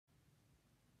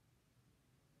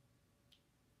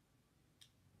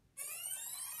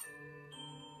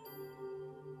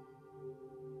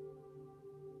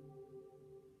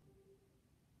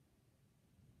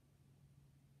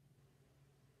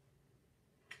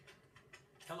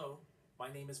Hello,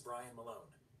 my name is Brian Malone.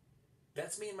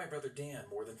 That's me and my brother Dan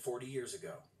more than 40 years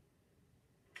ago.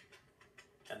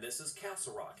 And this is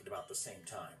Castle Rock at about the same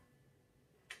time.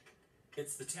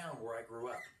 It's the town where I grew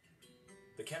up,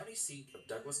 the county seat of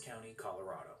Douglas County,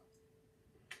 Colorado.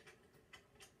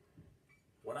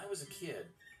 When I was a kid,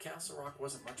 Castle Rock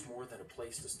wasn't much more than a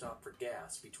place to stop for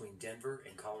gas between Denver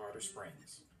and Colorado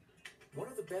Springs. One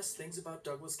of the best things about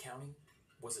Douglas County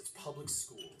was its public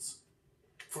schools.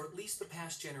 For at least the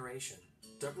past generation,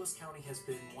 Douglas County has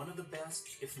been one of the best,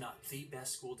 if not the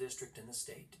best school district in the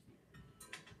state.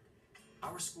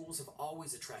 Our schools have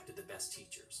always attracted the best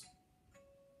teachers.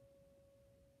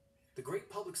 The great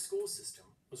public school system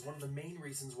was one of the main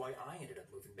reasons why I ended up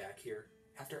moving back here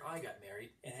after I got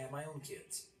married and had my own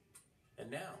kids. And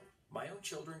now, my own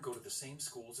children go to the same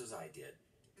schools as I did.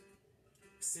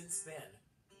 Since then,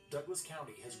 Douglas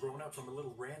County has grown up from a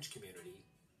little ranch community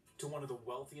to one of the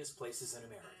wealthiest places in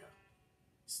America.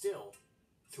 Still,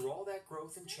 through all that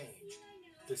growth and change,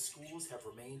 the schools have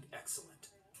remained excellent.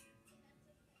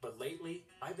 But lately,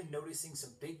 I've been noticing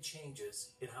some big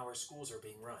changes in how our schools are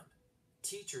being run.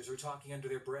 Teachers are talking under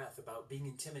their breath about being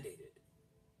intimidated,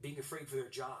 being afraid for their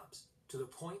jobs, to the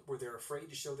point where they're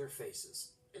afraid to show their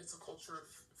faces. It's a culture of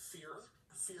fear.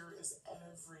 Fear is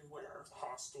everywhere.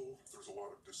 Hostile, there's a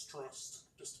lot of distrust,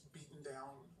 just beaten down.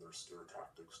 Their scare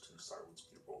tactics to silence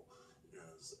people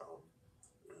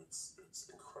is, it's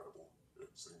incredible.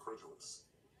 It's incredulous.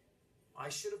 I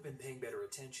should have been paying better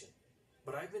attention,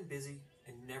 but I've been busy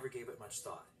and never gave it much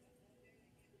thought.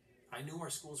 I knew our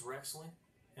schools were excellent,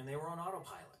 and they were on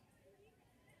autopilot.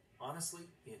 Honestly,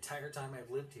 the entire time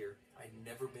I've lived here, I'd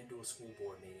never been to a school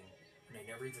board meeting, and I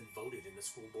never even voted in the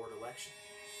school board election.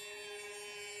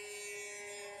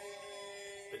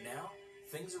 But now,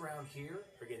 things around here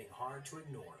are getting hard to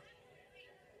ignore.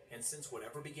 And since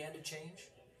whatever began to change,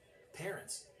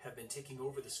 parents have been taking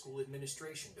over the school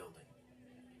administration building,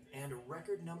 and a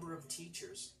record number of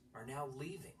teachers are now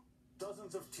leaving.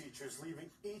 Dozens of teachers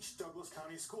leaving each Douglas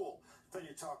County school. Then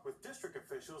you talk with district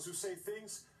officials who say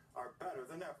things are better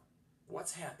than ever.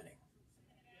 What's happening?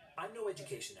 I'm no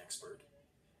education expert,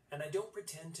 and I don't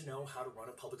pretend to know how to run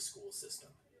a public school system.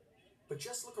 But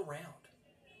just look around.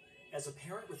 As a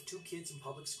parent with 2 kids in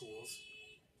public schools,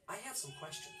 I have some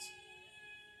questions.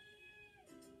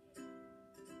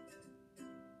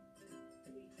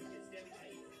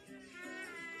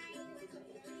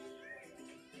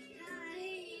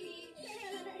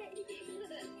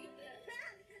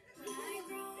 I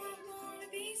grow up, wanna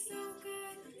be so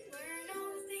good, learn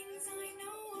all the things I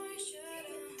know I should.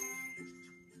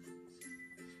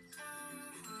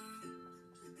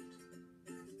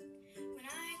 When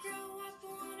I grow up,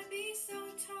 wanna be so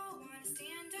tall, wanna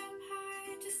stand up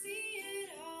high to see it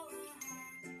all.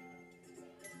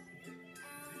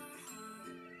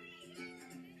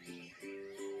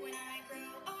 When I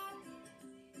grow up,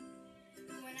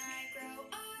 when I grow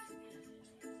up,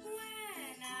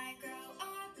 when I grow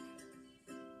up,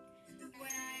 when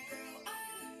I grow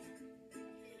up,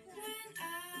 when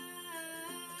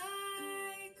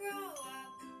I grow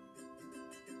up,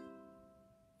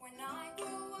 when I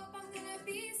grow up, I'm gonna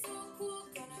be so cool,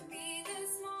 gonna be the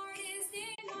smartest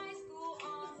in my school.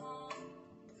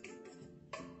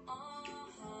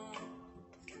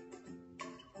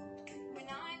 When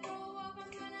I grow up,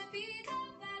 I'm gonna be the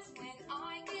best. When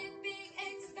I get big,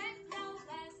 expect no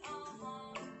less.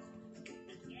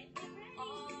 When I grow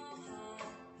up,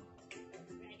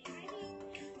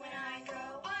 when I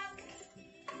grow up,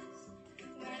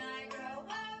 when I grow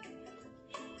up,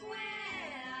 when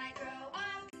I grow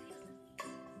up,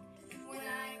 when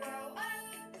I grow up.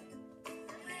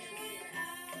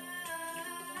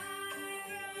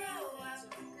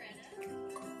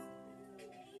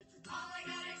 All I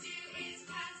gotta do is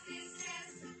pass this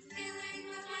test, filling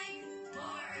the blank,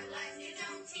 more or less. You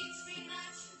don't teach me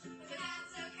much, but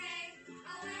that's okay.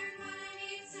 I'll learn what I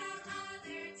need some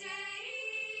other day.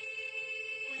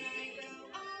 When I grow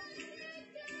up,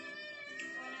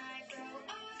 when I grow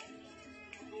up,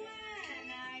 when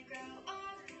I grow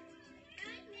up,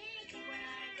 when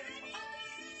I grow up,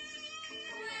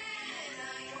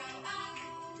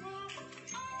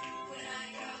 when I grow up, when I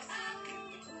grow up,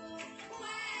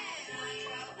 when I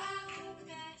grow up,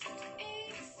 that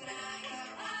is when I grow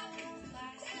up, when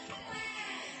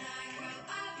I grow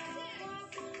up,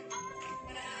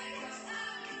 when I grow up, when I grow up,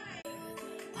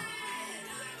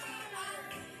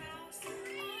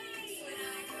 when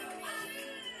I grow up,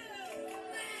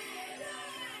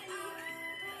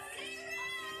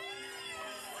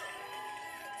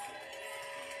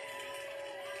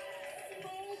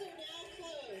 Polls are now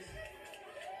closed.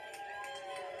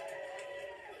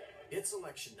 It's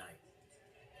election night,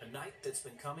 A night that's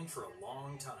been coming for a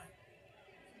long time.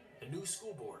 A new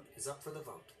school board is up for the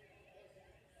vote.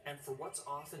 And for what's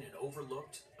often an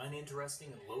overlooked, uninteresting,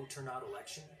 and low turnout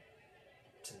election,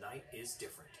 tonight is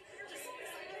different.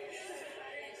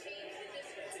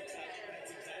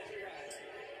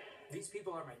 These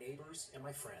people are my neighbors and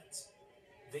my friends.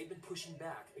 They've been pushing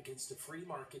back against a free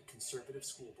market conservative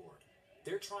school board.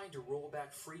 They're trying to roll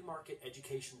back free market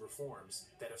education reforms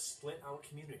that have split our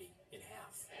community in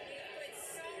half. We've put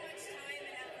so much time and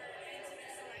effort into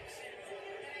this election that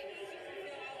I think you can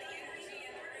feel all the energy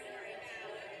in the room right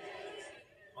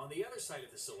now. On the other side of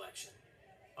this election,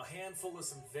 a handful of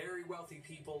some very wealthy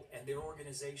people and their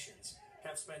organizations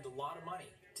have spent a lot of money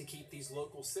to keep these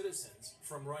local citizens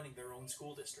from running their own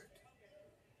school district.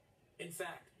 In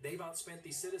fact, they've outspent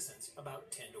these citizens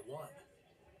about 10 to 1.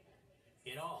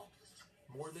 In all,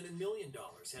 more than $1 million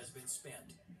has been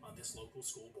spent on this local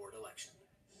school board election.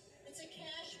 It's a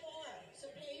cash war, so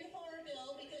pay your water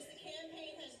bill because the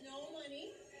campaign has no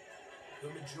money. The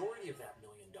majority of that $1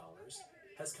 million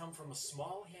has come from a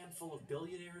small handful of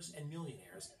billionaires and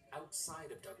millionaires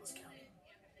outside of Douglas County,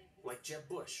 like Jeb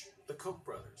Bush, the Koch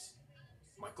brothers,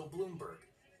 Michael Bloomberg,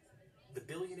 the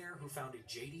billionaire who founded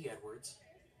J.D. Edwards,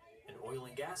 an oil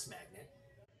and gas magnate,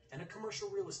 and a commercial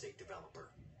real estate developer.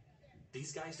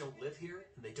 These guys don't live here,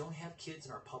 and they don't have kids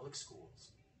in our public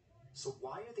schools. So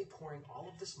why are they pouring all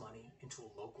of this money into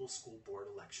a local school board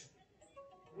election?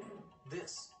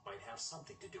 This might have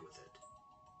something to do with it.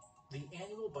 The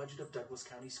annual budget of Douglas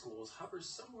County Schools hovers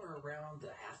somewhere around the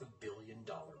 $500 million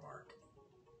mark.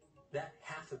 That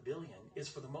 $500 million is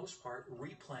for the most part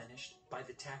replenished by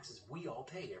the taxes we all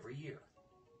pay every year.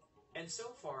 And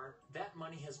so far, that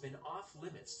money has been off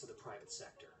limits to the private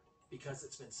sector because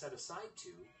it's been set aside to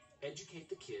educate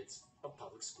the kids of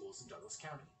public schools in Douglas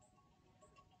County.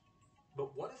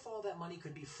 But what if all that money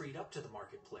could be freed up to the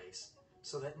marketplace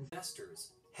so that investors,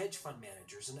 hedge fund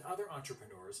managers, and other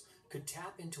entrepreneurs could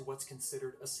tap into what's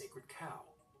considered a sacred cow?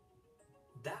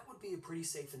 That would be a pretty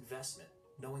safe investment,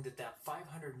 knowing that that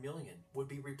 $500 million would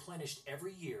be replenished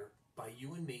every year by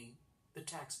you and me, the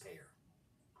taxpayer.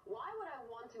 Why would I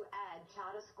want to add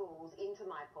charter schools into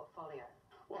my portfolio?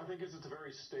 Well, I think it's a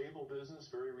very stable business,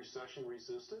 very recession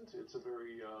resistant. It's a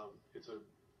very, it's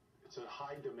a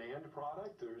high demand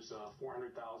product. There's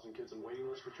 400,000 kids on waiting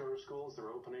list for charter schools. They're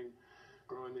opening,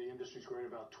 growing. The industry's growing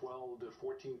about 12 to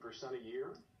 14% a year.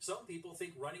 Some people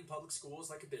think running public schools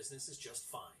like a business is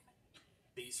just fine.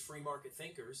 These free market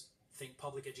thinkers think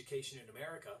public education in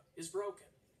America is broken,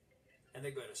 and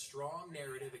they've got a strong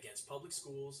narrative against public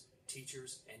schools,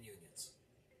 teachers, and unions.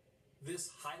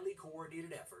 This highly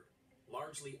coordinated effort,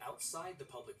 largely outside the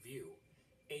public view,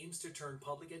 aims to turn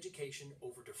public education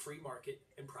over to free market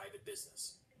and private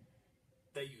business.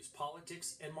 They use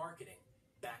politics and marketing,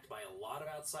 backed by a lot of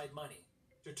outside money,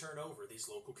 to turn over these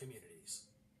local communities.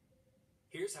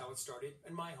 Here's how it started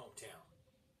in my hometown.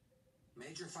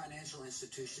 Major financial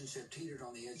institutions have teetered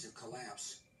on the edge of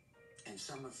collapse, and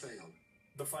some have failed.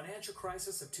 The financial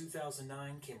crisis of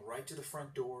 2009 came right to the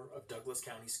front door of Douglas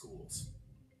County schools.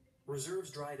 Reserves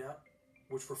dried up,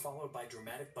 which were followed by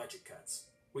dramatic budget cuts,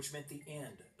 which meant the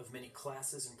end of many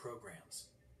classes and programs.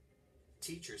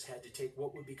 Teachers had to take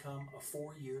what would become a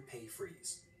 4-year pay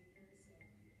freeze.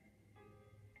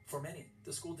 For many,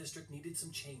 the school district needed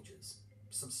some changes,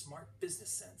 some smart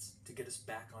business sense to get us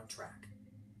back on track.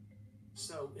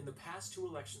 So, in the past 2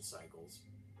 election cycles,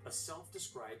 a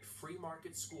self-described free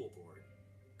market school board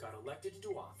got elected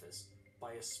into office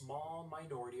by a small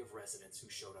minority of residents who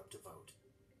showed up to vote.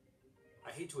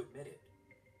 I hate to admit it,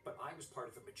 but I was part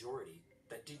of the majority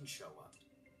that didn't show up.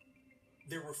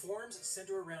 Their reforms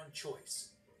center around choice,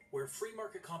 where free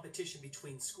market competition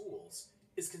between schools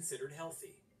is considered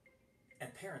healthy,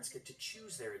 and parents get to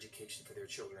choose their education for their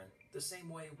children the same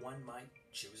way one might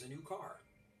choose a new car.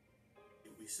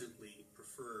 We simply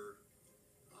prefer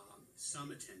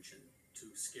some attention to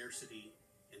scarcity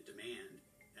and demand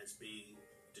as being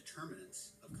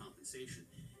determinants of compensation.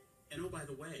 And oh, by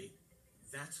the way,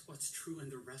 that's what's true in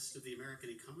the rest of the American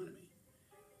economy.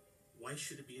 Why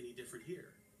should it be any different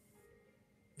here?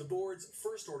 The board's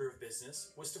first order of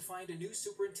business was to find a new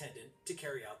superintendent to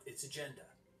carry out its agenda.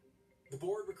 The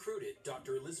board recruited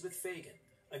Dr. Elizabeth Fagan,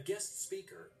 a guest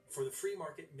speaker for the Free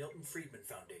Market Milton Friedman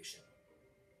Foundation.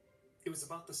 It was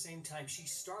about the same time she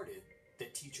started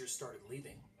that teachers started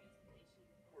leaving.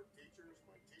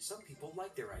 Some people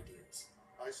like their ideas.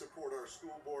 I support our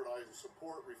school board, I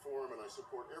support reform, and I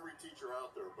support every teacher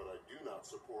out there, but I do not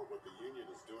support what the union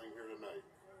is doing here tonight.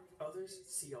 Others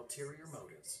see ulterior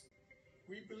motives.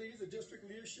 We believe the district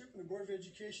leadership and the Board of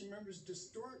Education members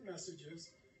distort messages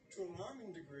to an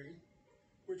alarming degree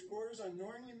which borders on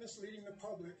knowingly misleading the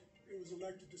public it was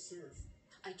elected to serve.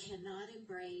 I cannot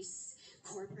embrace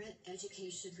corporate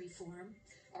education reform.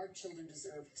 Our children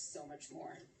deserve so much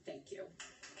more. Thank you.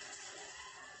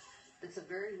 It's a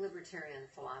very libertarian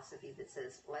philosophy that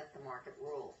says, let the market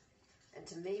rule. And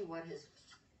to me,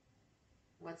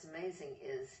 what's amazing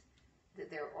is that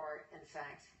there are, in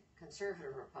fact,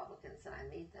 conservative Republicans, and I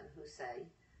meet them, who say,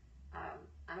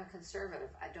 I'm a conservative.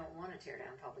 I don't want to tear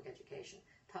down public education.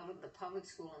 The public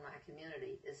school in my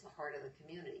community is the heart of the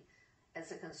community.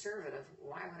 As a conservative,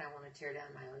 why would I want to tear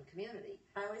down my own community?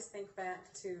 I always think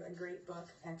back to a great book,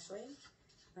 actually.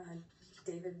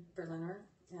 David Berliner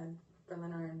and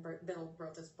Biddle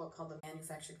wrote this book called The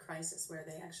Manufactured Crisis, where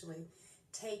they actually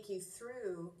take you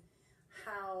through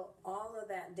how all of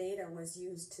that data was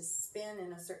used to spin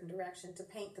in a certain direction to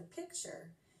paint the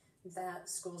picture that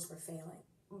schools were failing.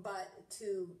 But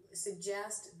to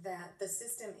suggest that the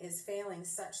system is failing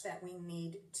such that we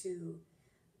need to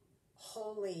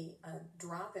wholly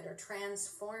drop it or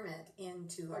transform it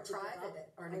into a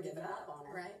private, or to give it up on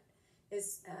it, right,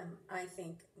 is, I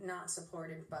think, not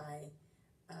supported by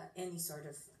any sort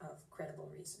of credible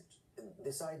research.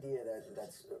 This idea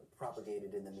that's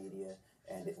propagated in the media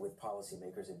and with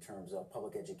policymakers in terms of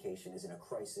public education is in a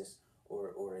crisis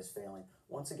or is failing.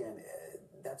 Once again,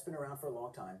 that's been around for a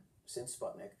long time, since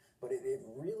Sputnik, but it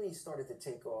really started to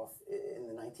take off in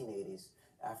the 1980s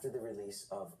after the release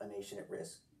of A Nation at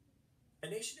Risk. A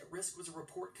Nation at Risk was a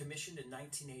report commissioned in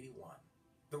 1981.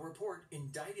 The report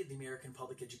indicted the American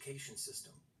public education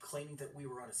system, claiming that we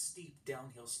were on a steep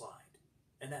downhill slide,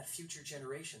 and that future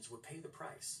generations would pay the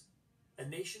price. A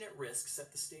Nation at Risk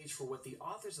set the stage for what the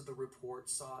authors of the report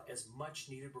saw as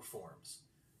much-needed reforms.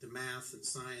 The math and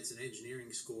science and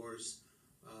engineering scores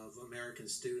of American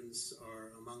students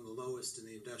are among the lowest in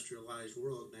the industrialized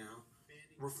world now.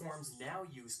 Reforms now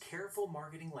use careful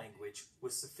marketing language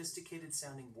with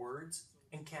sophisticated-sounding words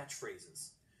and catchphrases.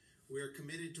 We are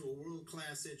committed to a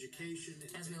world-class education.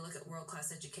 As we look at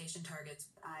world-class education targets,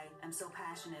 I am so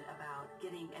passionate about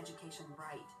getting education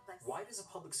right. Why does a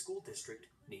public school district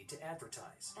need to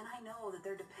advertise? And I know that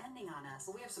they're depending on us.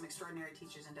 We have some extraordinary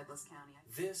teachers in Douglas County.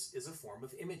 This is a form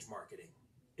of image marketing.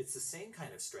 It's the same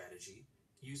kind of strategy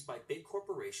used by big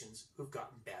corporations who've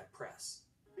gotten bad press.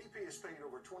 BP has paid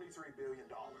over $23 billion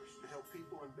to help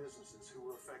people and businesses who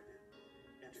were affected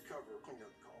and to cover cleanup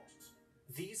costs.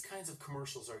 These kinds of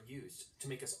commercials are used to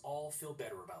make us all feel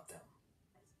better about them.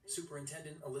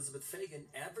 Superintendent Elizabeth Fagan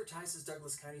advertises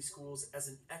Douglas County Schools as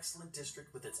an excellent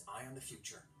district with its eye on the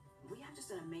future. We have just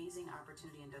an amazing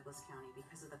opportunity in Douglas County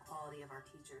because of the quality of our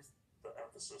teachers. The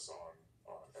emphasis on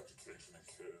education and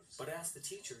kids. But ask the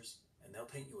teachers, and they'll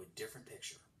paint you a different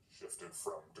picture. Shifted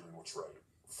from doing what's right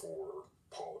for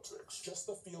politics. Just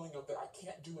the feeling of that I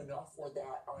can't do enough, or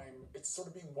that it's sort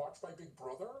of being watched by Big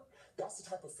Brother. That's the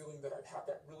type of feeling that I've had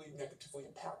that really negatively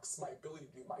impacts my ability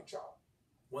to do my job.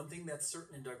 One thing that's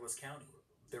certain in Douglas County,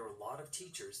 there are a lot of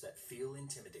teachers that feel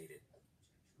intimidated.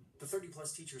 The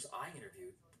 30-plus teachers I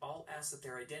interviewed all asked that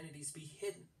their identities be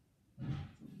hidden.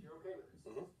 You're okay with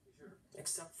this? Mm-hmm. You sure?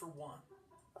 Except for one.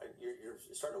 You're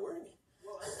starting to worry me.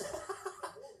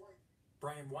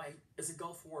 Brian White is a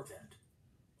Gulf War vet,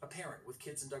 a parent with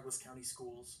kids in Douglas County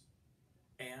schools,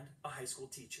 and a high school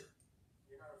teacher.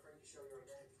 You're not afraid to show your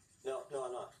identity? No,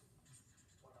 I'm not.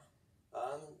 Why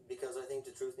not? Because I think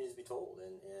the truth needs to be told,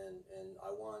 and I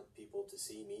want people to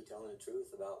see me telling the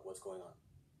truth about what's going on.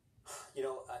 You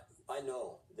know, I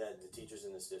know that the teachers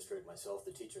in this district, myself,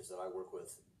 the teachers that I work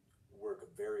with, work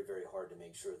very, very hard to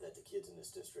make sure that the kids in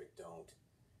this district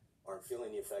aren't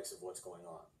feeling the effects of what's going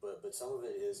on. But some of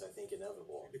it is, I think,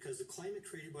 inevitable. Because the climate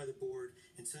created by the board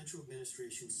and central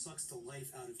administration sucks the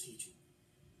life out of teaching.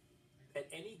 At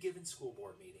any given school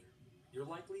board meeting, you're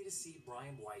likely to see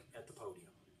Brian White at the podium.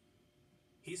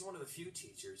 He's one of the few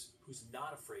teachers who's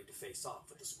not afraid to face off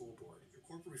with the school board. Your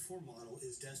corporate reform model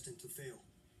is destined to fail.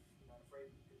 You're not afraid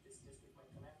that this district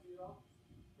might come after you at all?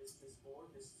 This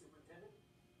board, this superintendent?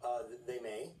 They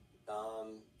may.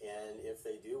 And if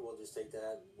they do, we'll just take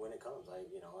that when it comes.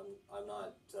 I'm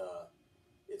not.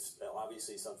 It's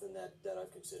obviously something that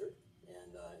I've considered,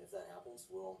 and if that happens,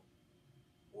 we'll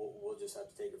just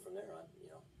have to take it from there.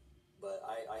 But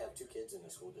I have 2 kids in the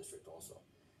school district also,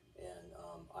 and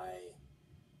I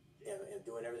am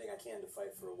doing everything I can to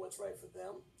fight for what's right for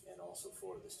them and also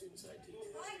for the students that I teach.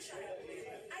 I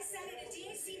sat at a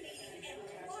DAC meeting and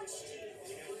watched you.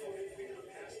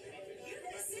 You're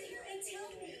going to sit here and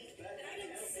tell me that I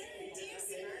didn't sit in a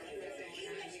DAC meeting with you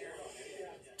and your...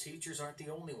 Teachers aren't the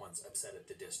only ones upset at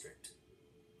the district.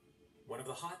 One of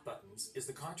the hot buttons is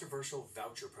the controversial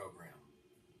voucher program.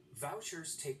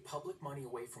 Vouchers take public money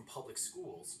away from public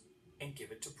schools and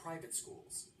give it to private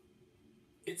schools.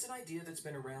 It's an idea that's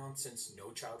been around since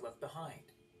No Child Left Behind.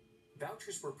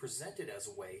 Vouchers were presented as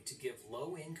a way to give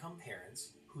low-income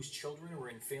parents whose children were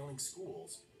in failing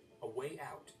schools a way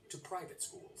out to private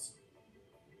schools.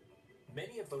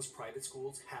 Many of those private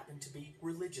schools happen to be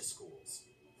religious schools.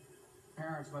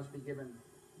 Parents must be given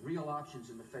real options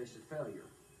in the face of failure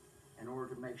in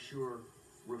order to make sure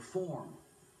reform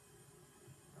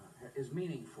is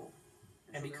meaningful.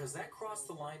 And because that crossed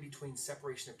the line between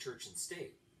separation of church and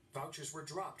state, vouchers were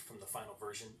dropped from the final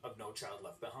version of No Child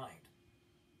Left Behind.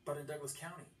 But in Douglas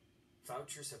County,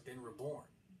 vouchers have been reborn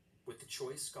with the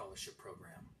Choice Scholarship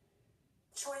Program.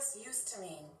 Choice used to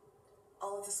mean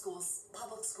all of the schools,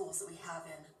 public schools that we have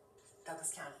in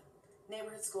Douglas County.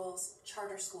 Neighborhood schools,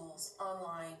 charter schools,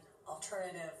 online,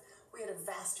 alternative. We had a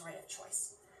vast array of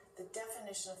choice. The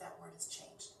definition of that word has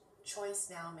changed. Choice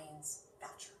now means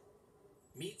voucher.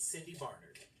 Meet Cindy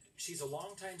Barnard. She's a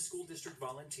longtime school district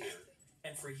volunteer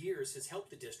and for years has helped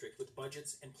the district with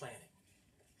budgets and planning.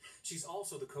 She's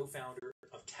also the co-founder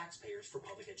of Taxpayers for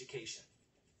Public Education.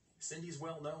 Cindy's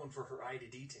well known for her eye to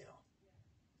detail.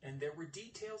 And there were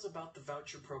details about the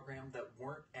voucher program that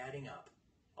weren't adding up.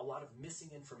 A lot of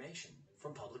missing information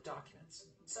from public documents.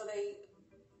 So they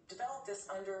developed this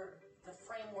under the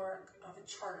framework of a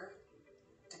charter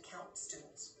to count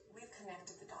students. We've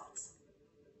connected the dots.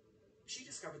 She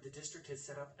discovered the district had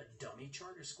set up a dummy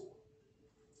charter school.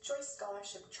 Choice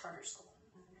Scholarship Charter School.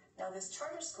 Now this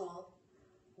charter school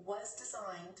was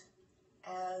designed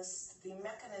as the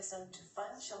mechanism to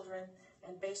fund children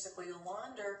and basically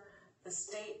launder the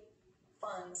state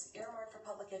funds earmarked for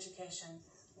public education,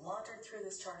 laundered through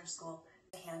this charter school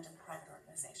to hand to private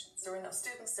organizations. There were no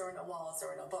students, there were no walls, there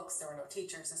were no books, there were no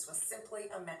teachers. This was simply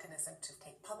a mechanism to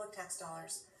take public tax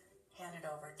dollars, hand it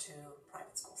over to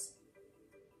private schools.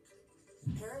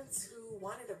 Parents who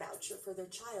wanted a voucher for their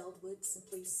child would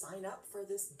simply sign up for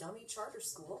this dummy charter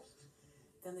school.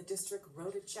 Then the district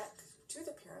wrote a check to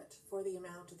the parent for the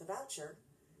amount of the voucher,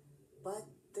 but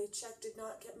the check did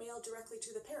not get mailed directly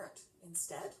to the parent.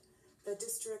 Instead, the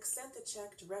district sent the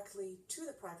check directly to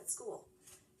the private school,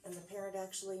 and the parent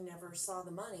actually never saw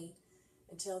the money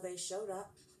until they showed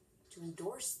up to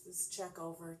endorse this check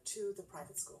over to the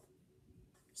private school.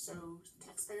 So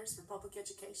Taxpayers for Public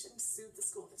Education sued the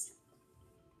school district.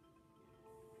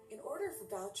 In order for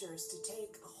vouchers to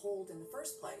take a hold in the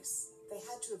first place, they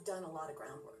had to have done a lot of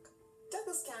groundwork.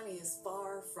 Douglas County is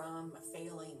far from a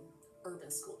failing urban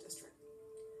school district,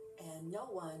 and no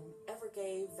one ever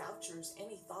gave vouchers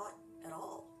any thought at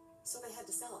all. So they had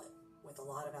to sell it with a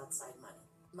lot of outside money.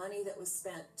 Money that was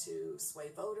spent to sway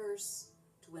voters,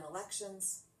 to win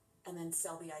elections, and then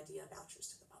sell the idea of vouchers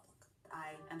to the public.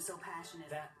 I am so passionate.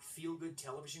 That feel-good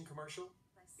television commercial,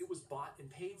 it was bought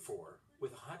and paid for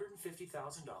with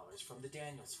 $150,000 from the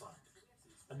Daniels Fund,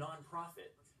 a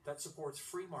nonprofit that supports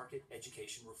free market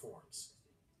education reforms.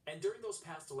 And during those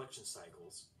past election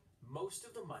cycles, most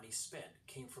of the money spent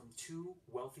came from two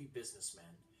wealthy businessmen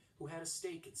who had a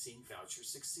stake in seeing vouchers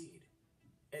succeed,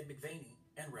 Ed McVaney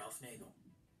and Ralph Nagel.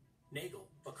 Nagel,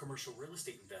 a commercial real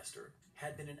estate investor,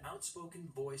 had been an outspoken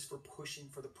voice for pushing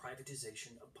for the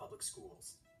privatization of public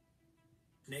schools.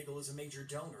 Nagel is a major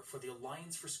donor for the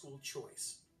Alliance for School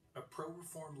Choice, a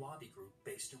pro-reform lobby group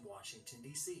based in Washington,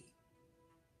 D.C.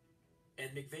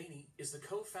 Ed McVaney is the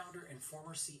co-founder and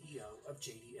former CEO of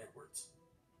J.D. Edwards.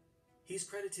 He's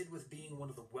credited with being one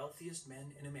of the wealthiest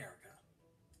men in America.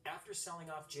 After selling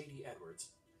off J.D. Edwards,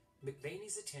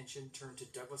 McVaney's attention turned to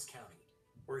Douglas County,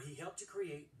 where he helped to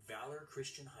create Valor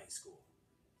Christian High School,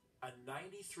 a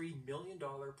 $93 million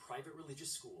private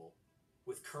religious school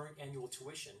with current annual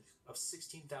tuition of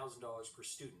 $16,000 per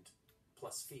student,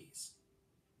 plus fees.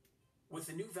 With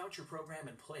the new voucher program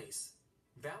in place,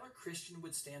 Valor Christian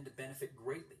would stand to benefit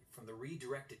greatly from the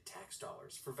redirected tax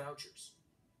dollars for vouchers.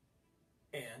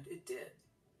 And it did.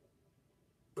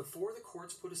 Before the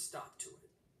courts put a stop to it,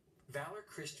 Valor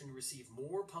Christian received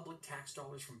more public tax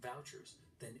dollars from vouchers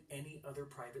than any other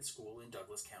private school in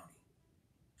Douglas County.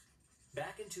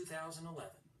 Back in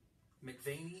 2011,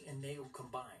 McVaney and Nagel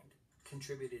combined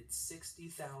contributed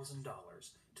 $60,000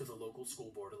 to the local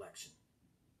school board election.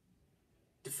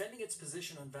 Defending its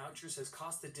position on vouchers has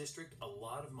cost the district a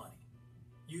lot of money.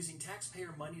 Using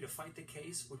taxpayer money to fight the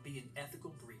case would be an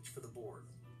ethical breach for the board.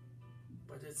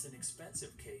 But it's an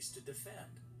expensive case to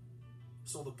defend.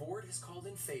 So the board has called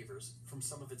in favors from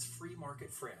some of its free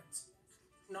market friends,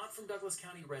 not from Douglas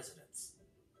County residents,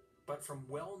 but from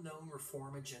well-known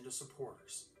reform agenda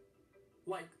supporters,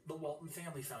 like the Walton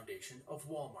Family Foundation of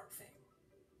Walmart fame.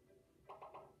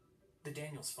 The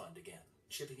Daniels Fund again,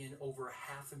 chipping in over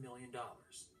 $500,000.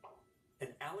 and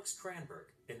Alex Cranberg,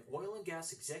 an oil and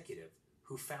gas executive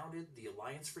who founded the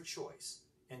Alliance for Choice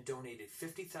and donated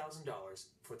 $50,000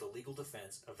 for the legal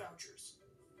defense of vouchers.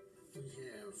 We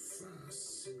have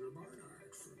Cinder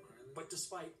Barnard from Highland. But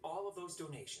despite all of those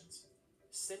donations,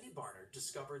 Cindy Barnard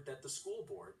discovered that the school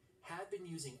board had been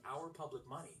using our public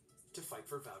money to fight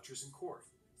for vouchers in court.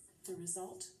 The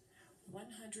result?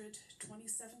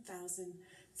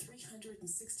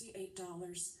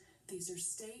 $127,368. These are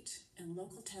state and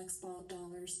local tax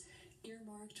dollars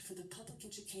earmarked for the public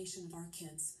education of our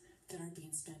kids that are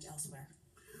being spent elsewhere.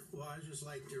 Well, I'd just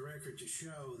like the record to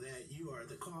show that you are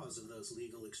the cause of those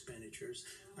legal expenditures.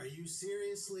 Are you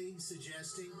seriously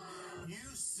suggesting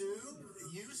you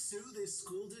sue this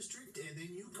school district and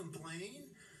then you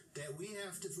complain that we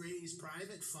have to raise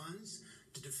private funds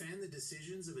to defend the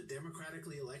decisions of a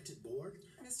democratically elected board?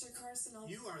 Mr. Carson,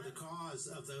 You are the cause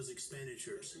of those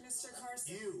expenditures. Mr.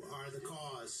 Carson. You are the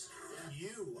cause.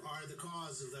 You are the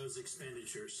cause of those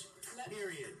expenditures.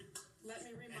 Period. Let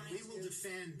me remind And we will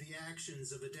defend the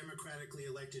actions of a democratically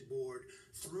elected board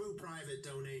through private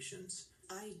donations.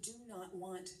 I do not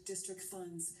want district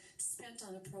funds spent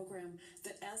on a program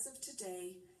that as of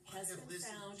today has been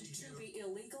found to be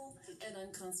illegal and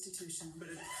unconstitutional.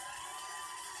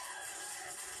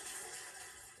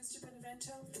 Mr.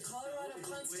 Benevento, the Colorado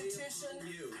Constitution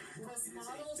was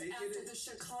modeled after the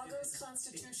Chicago's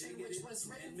Constitution, which was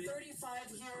written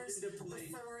 35 years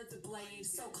before the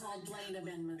so-called Blaine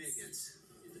Amendments.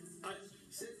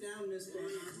 Sit down, Ms.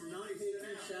 Barnard. Not taking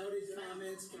shouted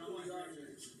comments from the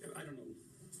audience. I don't know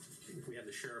if we have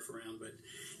the sheriff around, but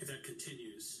if that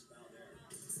continues.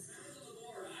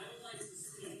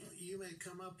 You may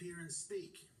come up here and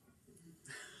speak.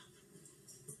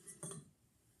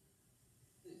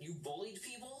 You bullied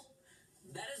people?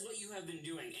 That is what you have been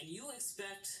doing, and you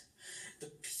expect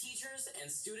the teachers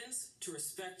and students to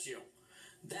respect you.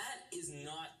 That is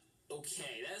not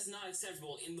okay. That is not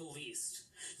acceptable in the least.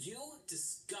 You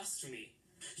disgust me.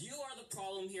 You are the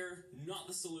problem here, not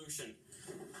the solution.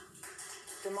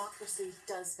 Democracy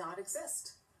does not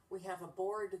exist. We have a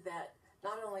board that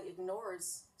not only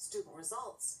ignores student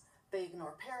results, they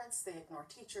ignore parents, they ignore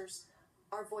teachers.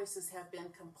 Our voices have been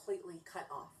completely cut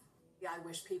off. Yeah, I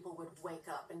wish people would wake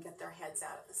up and get their heads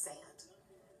out of the sand.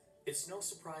 It's no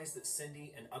surprise that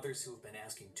Cindy and others who have been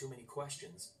asking too many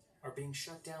questions are being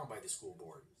shut down by the school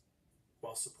board,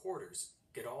 while supporters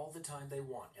get all the time they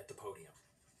want at the podium.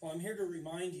 Well, I'm here to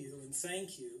remind you and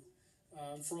thank you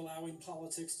for allowing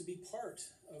politics to be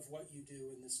part of what you do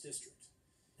in this district.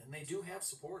 And they do have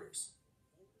supporters,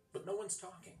 but no one's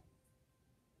talking.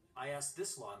 I asked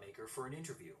this lawmaker for an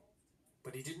interview,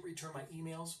 but he didn't return my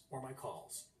emails or my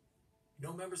calls.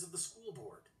 No members of the school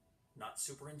board, not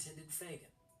Superintendent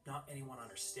Fagan, not anyone on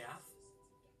her staff,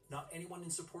 not anyone in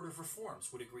support of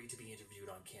reforms would agree to be interviewed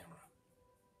on camera.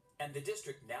 And the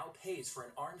district now pays for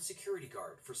an armed security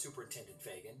guard for Superintendent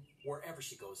Fagan wherever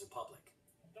she goes in public.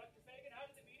 Dr. Fagan, how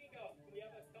did the meeting go? Can we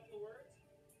have a couple of words?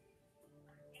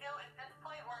 You know, at this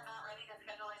point, we're not ready to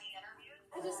schedule any interviews.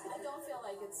 I don't feel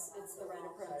like it's the right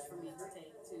approach for me to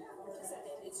take to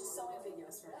participate. It's just so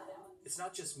ambiguous for me now. It's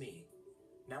not just me.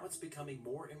 Now it's becoming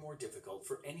more and more difficult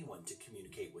for anyone to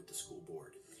communicate with the school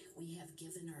board. We have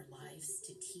given our lives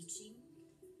to teaching.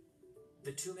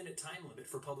 The 2-minute time limit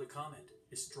for public comment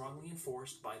is strongly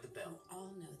enforced by the bell. We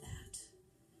all know that.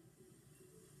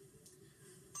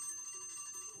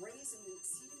 Raising and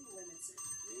exceeding the limits.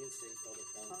 Reinstate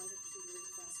public comment. Responded to the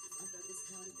request of Douglas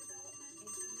County Development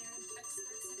Engineering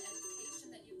experts in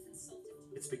education that you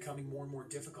consulted. It's becoming more and more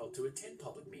difficult to attend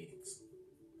public meetings.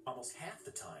 Almost half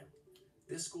the time,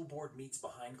 this school board meets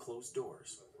behind closed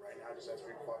doors. Right now, I just ask for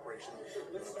your cooperation. I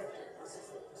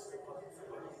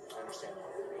understand.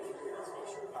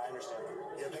 I understand.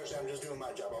 You have to understand, I'm just doing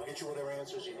my job. I'll get you whatever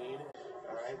answers you need,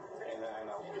 all right? And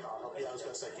I'll help you out as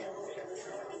best I can, okay?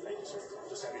 Thank you, sir.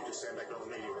 Just have you just stand back on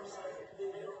the media room.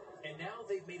 And now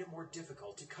they've made it more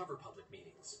difficult to cover public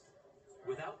meetings.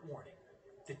 Without warning,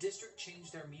 the district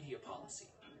changed their media policy,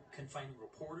 confining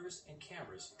reporters and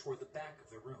cameras toward the back of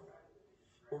the room,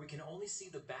 where we can only see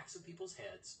the backs of people's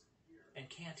heads and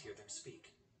can't hear them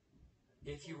speak.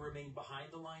 If you remain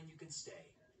behind the line, you can stay.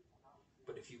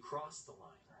 But if you cross the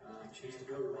line, you choose to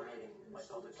go right by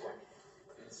public law.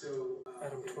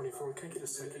 Item 24, can I get a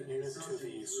second unit to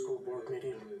the school board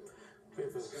meeting? We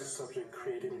have a subject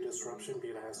creating disruption,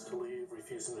 being asked to leave,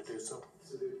 refusing to do so.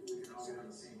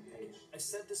 I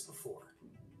said this before.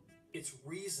 It's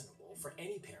reasonable for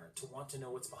any parent to want to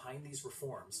know what's behind these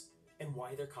reforms and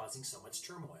why they're causing so much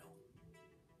turmoil.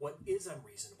 What is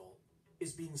unreasonable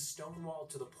is being stonewalled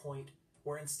to the point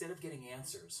where instead of getting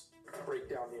answers, break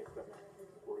down the equipment.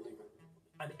 We're leaving.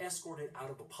 I'm escorted out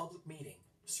of a public meeting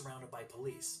surrounded by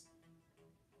police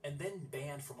and then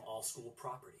banned from all school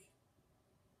property.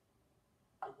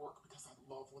 I work because I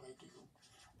love what I do,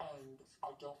 and I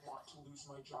don't want to lose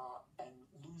my job and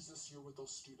lose this year with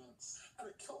those students. And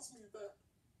it kills me that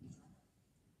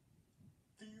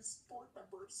these board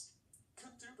members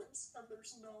can do this, and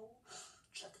there's no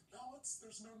check and balance,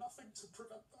 there's nothing to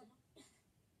prevent them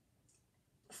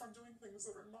from doing things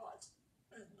that are not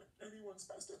in anyone's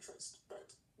best interest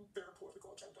but their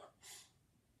political agenda.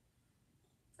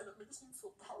 And it makes me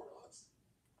feel powerless.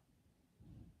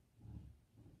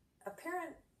 A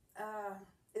parent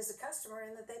is a customer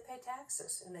in that they pay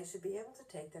taxes, and they should be able to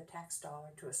take their tax dollar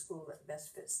to a school that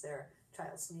best fits their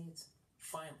child's needs.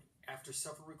 Finally, after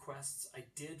several requests, I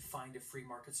did find a free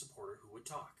market supporter who would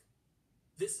talk.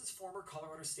 This is former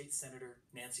Colorado State Senator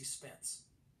Nancy Spence.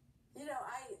 You know,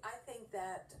 I think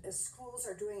that as schools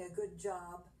are doing a good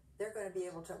job, they're going to be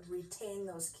able to retain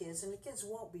those kids, and the kids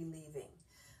won't be leaving.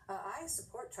 I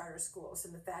support charter schools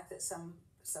and the fact that some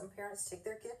parents take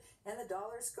their kid and the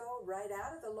dollars go right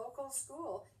out of the local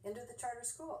school into the charter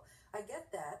school. I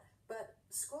get that, but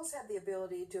schools have the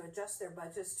ability to adjust their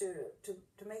budgets to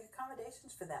make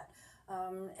accommodations for that.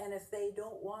 And if they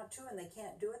don't want to and they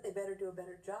can't do it, they better do a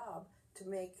better job to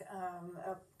make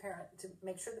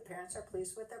make sure the parents are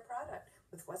pleased with their product,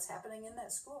 with what's happening in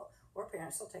that school. Or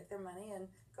parents will take their money and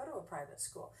go to a private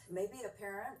school. Maybe a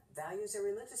parent values a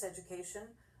religious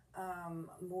education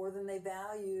more than they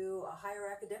value a higher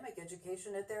academic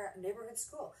education at their neighborhood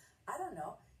school. I don't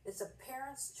know. It's a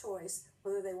parent's choice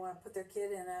whether they want to put their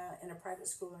kid in a private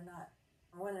school or not.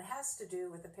 When it has to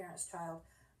do with the parent's child,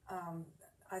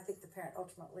 I think the parent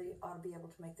ultimately ought to be able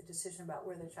to make the decision about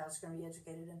where their child's going to be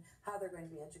educated and how they're going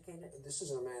to be educated. This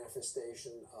is a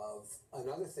manifestation of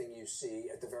another thing you see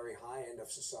at the very high end of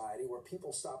society, where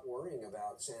people stop worrying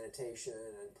about sanitation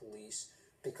and police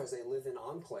because they live in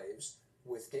enclaves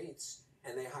with gates,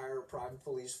 and they hire private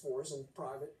police force and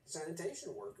private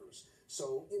sanitation workers.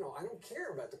 So, you know, I don't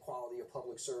care about the quality of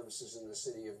public services in the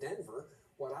city of Denver.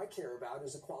 What I care about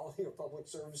is the quality of public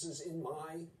services in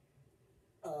my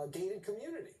gated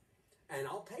community. And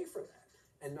I'll pay for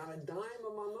that. And not a dime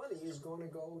of my money is going to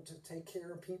go to take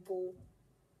care of people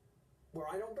where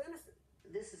I don't benefit.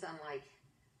 This is unlike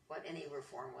what any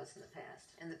reform was in the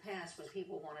past. In the past, when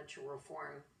people wanted to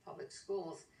reform public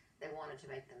schools, they wanted to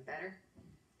make them better.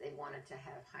 They wanted to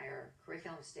have higher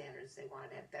curriculum standards. They wanted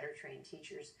to have better trained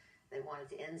teachers. They wanted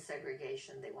to end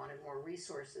segregation. They wanted more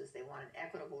resources. They wanted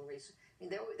equitable resources. I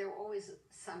mean, there were always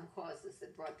some causes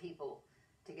that brought people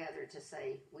together to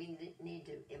say, we need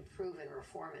to improve and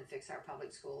reform and fix our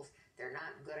public schools. They're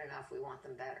not good enough. We want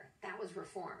them better. That was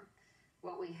reform.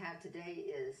 What we have today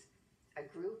is a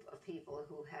group of people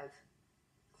who have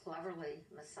cleverly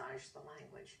massaged the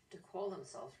language to call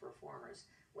themselves reformers,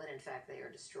 when in fact they are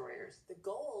destroyers. The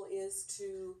goal is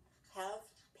to have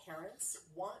parents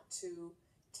want to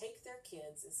take their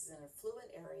kids, this is an affluent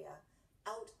area,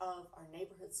 out of our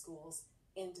neighborhood schools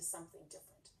into something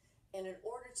different. And in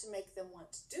order to make them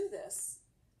want to do this,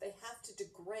 they have to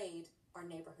degrade our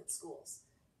neighborhood schools.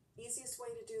 Easiest way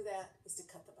to do that is to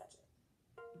cut the budget.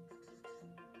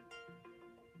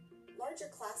 Larger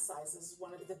class sizes is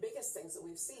one of the biggest things that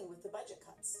we've seen with the budget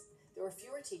cuts. There were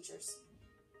fewer teachers,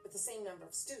 with the same number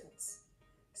of students.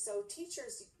 So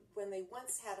teachers, when they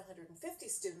once had 150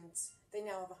 students, they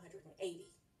now have 180.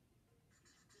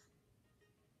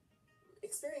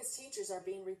 Experienced teachers are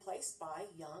being replaced by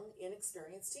young,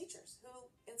 inexperienced teachers who,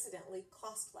 incidentally,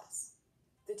 cost less.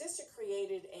 The district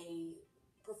created a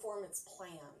performance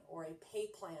plan or a pay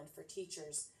plan for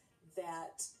teachers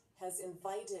that has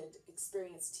invited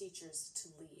experienced teachers to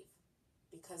leave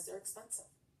because they're expensive.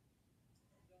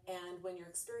 And when your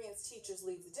experienced teachers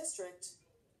leave the district,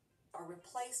 are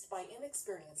replaced by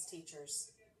inexperienced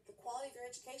teachers, the quality of your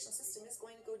education system is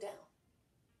going to go down.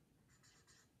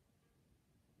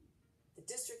 The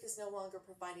district is no longer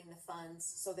providing the funds,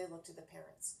 so they look to the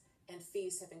parents, and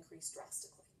fees have increased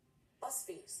drastically. Bus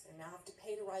fees, they now have to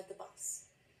pay to ride the bus.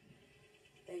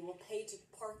 They will pay to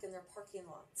park in their parking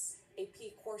lots.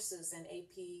 AP courses and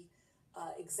AP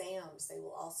exams, they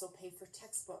will also pay for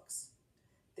textbooks.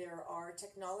 There are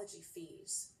technology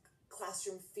fees,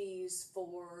 classroom fees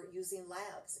for using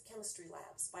labs, chemistry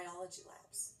labs, biology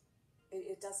labs.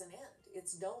 It doesn't end.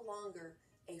 It's no longer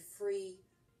a free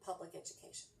public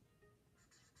education.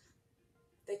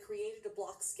 They created a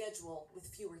block schedule with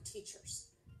fewer teachers.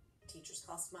 Teachers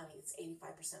cost money. It's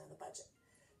 85% of the budget.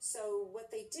 So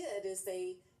what they did is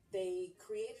they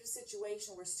created a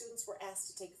situation where students were asked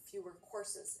to take fewer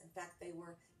courses. In fact, they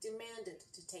were demanded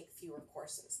to take fewer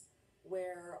courses,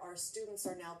 where our students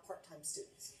are now part-time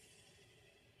students.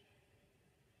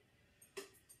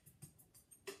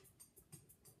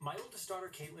 My oldest daughter,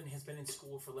 Caitlin, has been in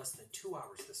school for less than 2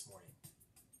 hours this morning,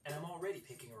 and I'm already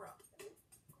picking her up.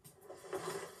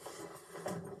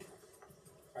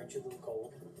 Aren't you a little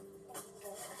cold?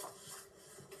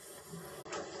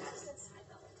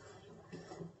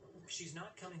 She's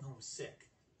not coming home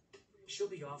sick. She'll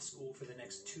be off school for the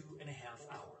next 2.5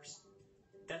 hours.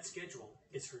 That schedule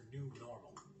is her new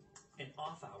normal. An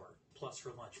off hour plus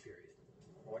her lunch period.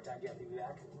 What time do you have to be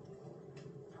back?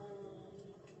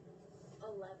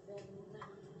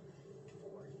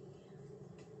 11:40.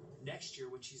 Next year,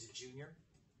 when she's a junior,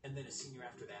 and then a senior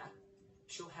after that,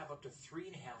 she'll have up to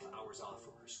 3.5 hours off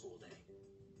from her school day.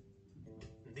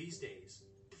 And these days,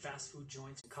 fast food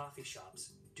joints and coffee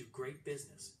shops do great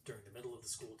business during the middle of the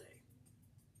school day.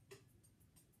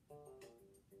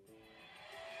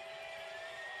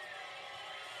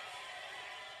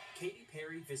 Katy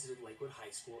Perry visited Lakewood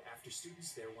High School after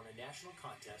students there won a national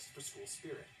contest for school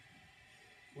spirit.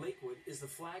 Lakewood is the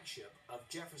flagship of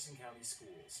Jefferson County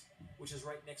Schools, which is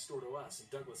right next door to us in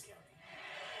Douglas County.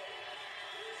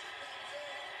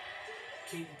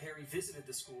 Katy Perry visited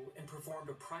the school and performed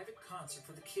a private concert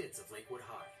for the kids of Lakewood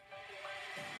High.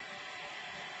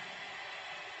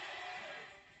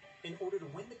 In order to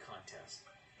win the contest,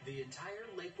 the entire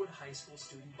Lakewood High School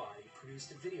student body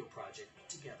produced a video project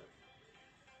together.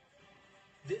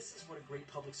 This is what a great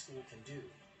public school can do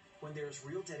when there is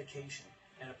real dedication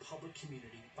and a public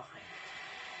community behind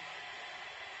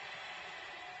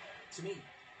it. To me,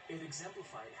 it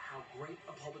exemplified how great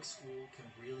a public school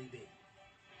can really be.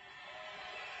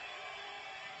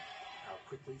 How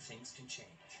quickly things can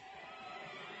change.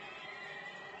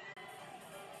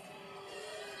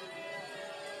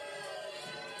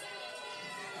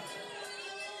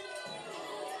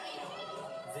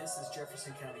 This is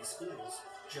Jefferson County Schools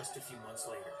just a few months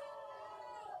later.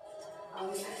 I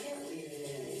can't leave it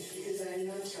in because I am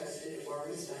not trusted or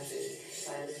respected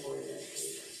by the Board of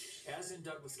Education. As in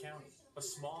Douglas County, a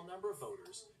small number of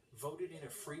voters voted in a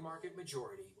free market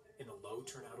majority in a low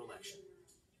turnout election.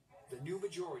 The new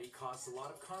majority caused a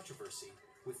lot of controversy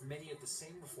with many of the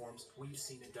same reforms we've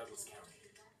seen in Douglas County.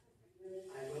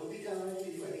 I will be gone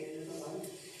before the end of the month,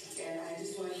 and I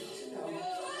just want you to know.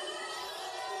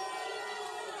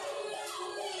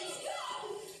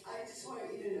 I just want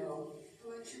you to know how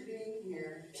much your being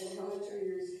here and how much our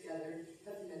years together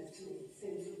have meant to me.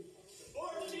 Thank you.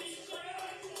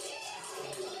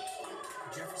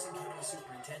 Jefferson County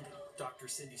Superintendent Dr.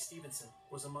 Cindy Stevenson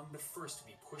was among the first to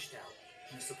be pushed out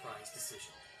in a surprise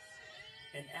decision.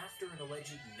 And after an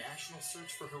alleged national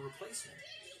search for her replacement,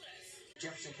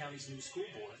 Jefferson County's new school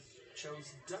board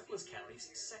chose Douglas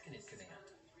County's second in command.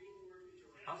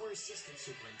 Our assistant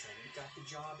superintendent got the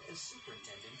job as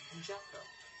superintendent in Jeffco.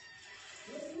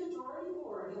 This majority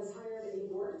board has hired a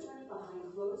board attorney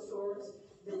behind closed doors.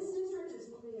 This district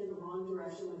is moving in the wrong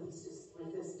direction with this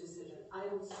decision. I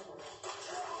don't support it.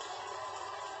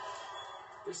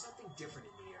 There's something different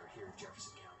in the air here in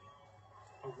Jefferson County.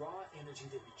 A raw energy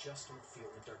that we just don't feel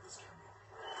in Douglas County.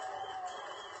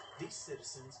 These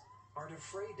citizens aren't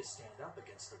afraid to stand up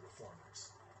against the reformers.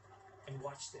 And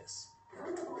watch this.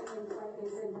 Current plan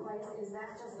is in place. Is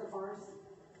that just a farce?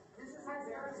 Has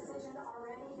their decision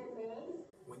already been made?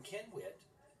 When Ken Witt,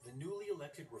 the newly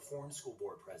elected Reform School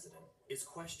Board president, is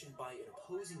questioned by an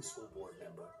opposing school board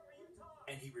member,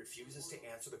 and he refuses to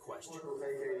answer the question. This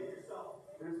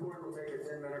board will take a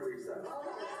 10-minute recess.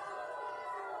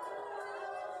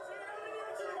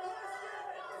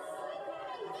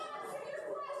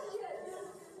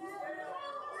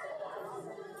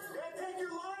 Take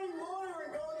your lying lawyer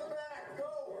and go in the back. Go.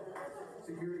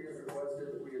 Security has requested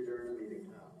that we adjourn the meeting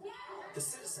now. The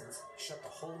citizens shut the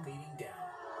whole meeting down.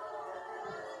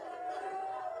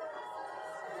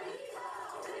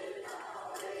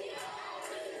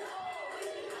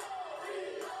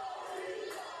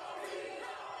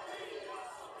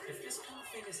 If this kind of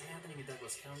thing is happening in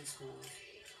Douglas County schools,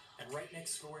 and right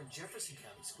next door in Jefferson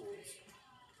County schools,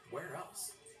 where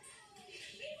else?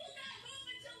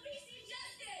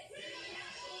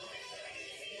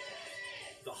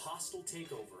 The hostile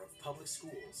takeover of public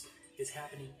schools is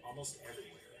happening almost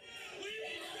everywhere.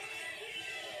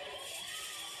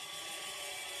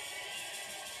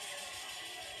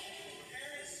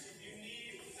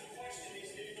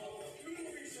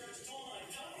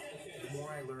 The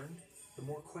more I learned, the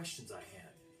more questions I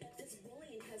had. This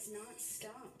bullying has not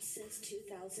stopped since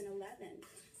 2011.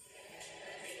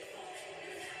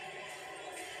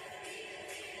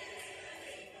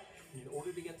 In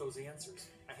order to get those answers,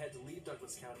 I had to leave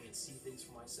Douglas County and see things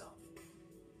for myself.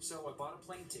 So I bought a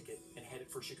plane ticket and headed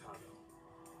for Chicago.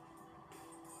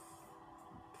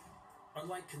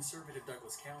 Unlike conservative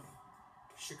Douglas County,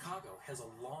 Chicago has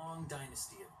a long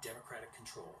dynasty of Democratic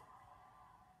control.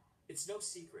 It's no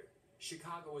secret,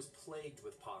 Chicago is plagued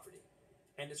with poverty,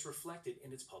 and it's reflected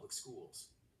in its public schools.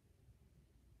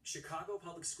 Chicago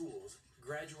Public Schools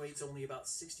graduates only about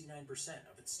 69%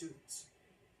 of its students.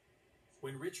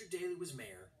 When Richard Daley was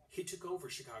mayor, he took over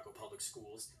Chicago Public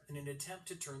Schools in an attempt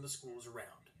to turn the schools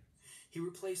around. He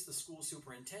replaced the school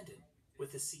superintendent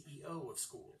with the CEO of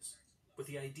schools, with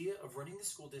the idea of running the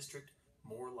school district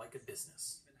more like a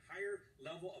business. Higher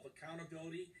level of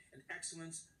accountability and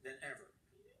excellence than ever.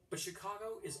 But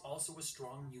Chicago is also a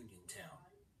strong union town.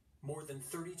 More than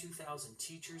 32,000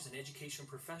 teachers and education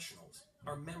professionals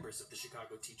are members of the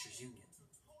Chicago Teachers Union.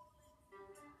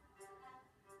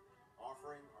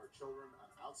 Offering our children an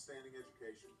outstanding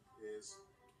education is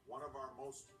one of our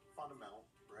most fundamental,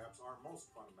 perhaps our most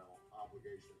fundamental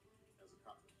obligation as a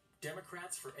country.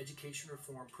 Democrats for Education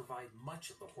Reform provide much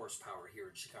of the horsepower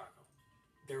here in Chicago.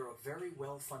 They're a very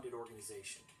well-funded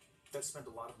organization that spend a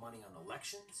lot of money on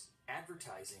elections,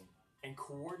 advertising, and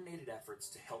coordinated efforts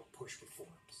to help push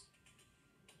reforms.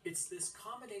 It's this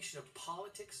combination of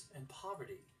politics and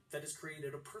poverty that has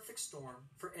created a perfect storm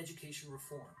for education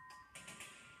reform.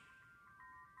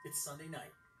 It's Sunday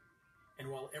night, and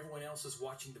while everyone else is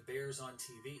watching the Bears on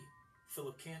TV,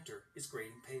 Philip Cantor is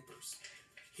grading papers.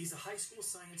 He's a high school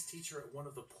science teacher at one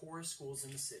of the poorest schools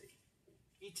in the city.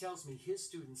 He tells me his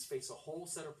students face a whole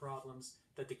set of problems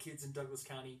that the kids in Douglas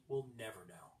County will never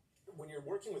know. When you're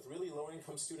working with really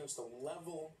low-income students, the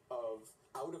level of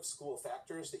out-of-school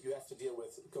factors that you have to deal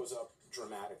with goes up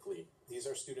dramatically. These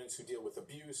are students who deal with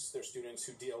abuse. They're students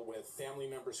who deal with family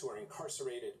members who are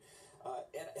incarcerated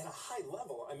at a high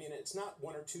level. I mean, it's not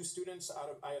one or two students out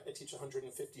of, I teach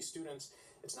 150 students.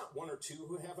 It's not one or two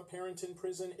who have a parent in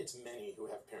prison. It's many who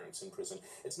have parents in prison.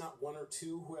 It's not one or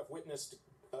two who have witnessed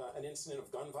an incident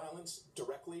of gun violence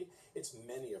directly. It's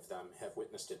many of them have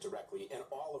witnessed it directly, and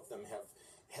all of them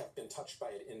have been touched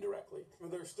by it indirectly.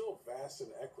 There's still vast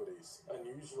inequities,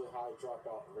 unusually high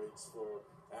dropout rates for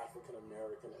African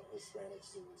American and Hispanic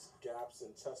students, gaps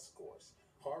in test scores.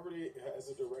 Poverty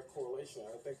has a direct correlation.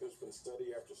 I think there's been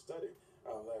study after study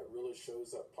that really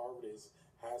shows that poverty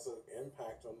has an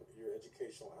impact on your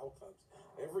educational outcomes.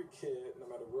 Every kid, no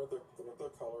matter what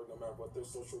their color, no matter what their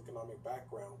socioeconomic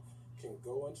background, can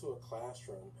go into a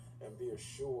classroom and be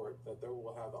assured that they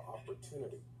will have the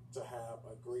opportunity to have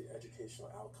a great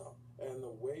educational outcome. And the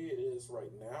way it is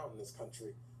right now in this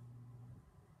country,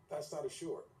 that's not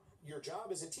assured. Your job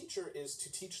as a teacher is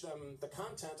to teach them the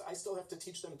content. I still have to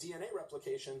teach them DNA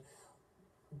replication,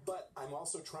 but I'm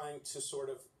also trying to sort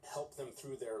of help them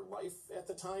through their life at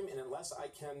the time. And unless I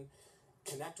can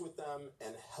connect with them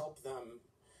and help them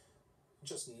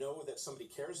just know that somebody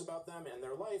cares about them and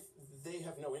their life, they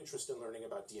have no interest in learning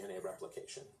about DNA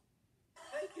replication.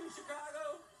 Thank you,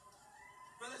 Chicago,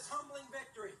 for this humbling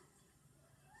victory.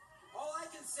 All I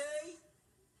can say,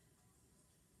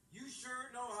 you sure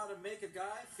know how to make a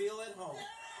guy feel at home.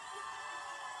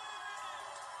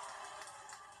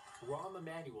 Rahm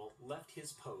Emanuel left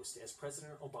his post as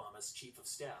President Obama's chief of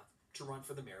staff to run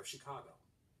for the mayor of Chicago.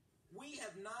 We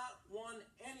have not won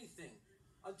anything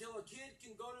until a kid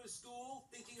can go to school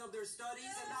thinking of their studies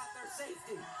and not their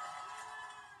safety.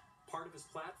 Part of his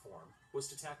platform was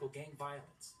to tackle gang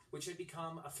violence, which had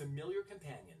become a familiar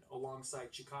companion alongside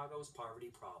Chicago's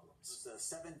poverty problems.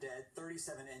 7 dead,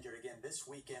 37 injured again this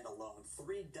weekend alone.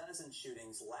 3 dozen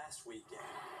shootings last weekend.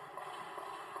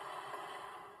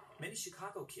 Many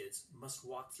Chicago kids must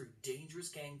walk through dangerous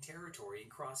gang territory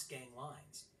and cross gang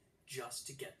lines just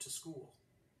to get to school.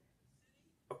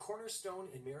 A cornerstone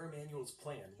in Mayor Emanuel's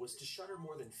plan was to shutter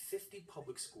more than 50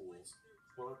 public schools,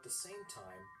 while at the same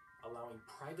time allowing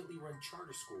privately run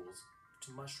charter schools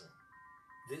to mushroom.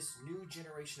 This new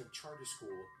generation of charter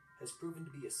school has proven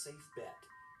to be a safe bet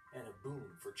and a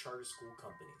boon for charter school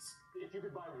companies. If you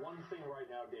could buy one thing right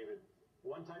now, David,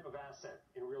 one type of asset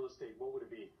in real estate, what would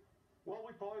it be? Well,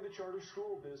 probably the charter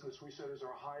school business we said is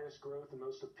our highest growth and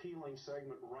most appealing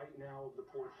segment right now of the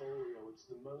portfolio. It's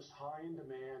the most high in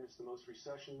demand, it's the most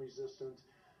recession resistant,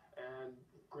 and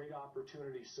great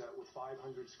opportunity set with 500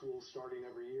 schools starting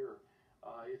every year.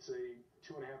 It's a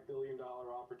 $2.5 billion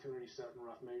opportunity set in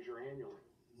rough measure annually.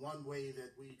 One way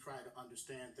that we try to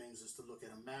understand things is to look at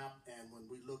a map, and when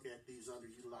we look at these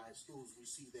underutilized schools, we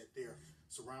see that they're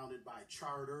surrounded by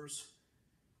charters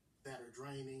that are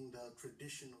draining the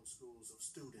traditional schools of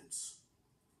students.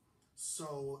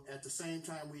 So at the same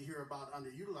time we hear about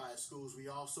underutilized schools, we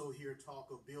also hear talk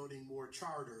of building more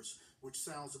charters, which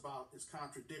sounds about as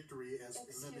contradictory as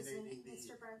eliminating the...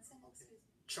 Mr. Branson, excuse me.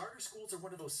 Charter schools are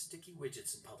one of those sticky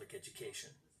widgets in public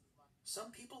education.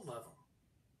 Some people love them.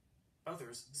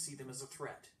 Others see them as a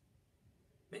threat.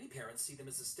 Many parents see them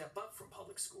as a step up from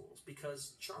public schools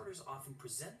because charters often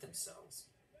present themselves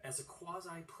as a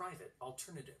quasi-private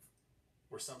alternative,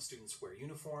 where some students wear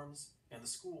uniforms and the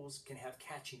schools can have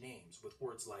catchy names with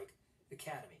words like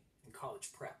academy and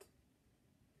college prep.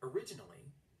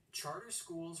 Originally, charter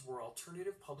schools were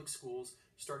alternative public schools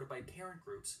started by parent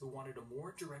groups who wanted a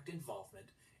more direct involvement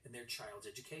in their child's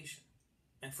education.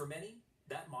 And for many,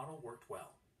 that model worked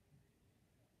well.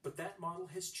 But that model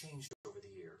has changed over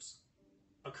the years.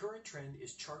 A current trend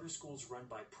is charter schools run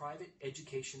by private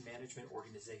education management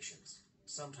organizations,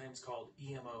 sometimes called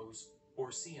EMOs or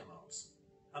CMOs.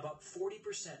 About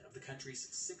 40% of the country's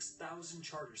 6,000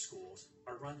 charter schools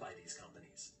are run by these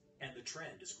companies, and the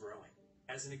trend is growing.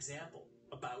 As an example,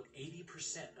 about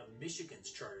 80% of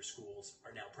Michigan's charter schools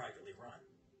are now privately run.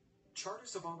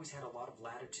 Charters have always had a lot of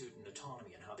latitude and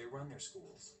autonomy in how they run their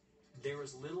schools. There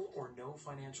is little or no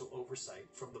financial oversight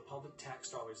from the public tax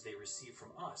dollars they receive from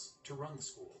us to run the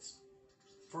schools.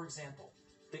 For example,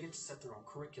 they get to set their own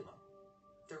curriculum,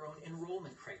 their own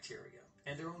enrollment criteria,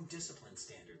 and their own discipline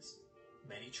standards.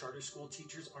 Many charter school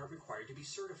teachers aren't required to be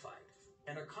certified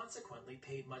and are consequently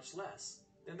paid much less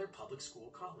than their public school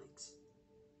colleagues.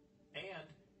 And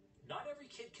not every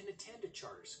kid can attend a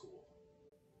charter school.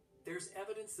 There's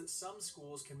evidence that some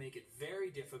schools can make it very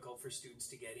difficult for students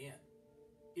to get in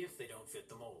if they don't fit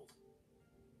the mold.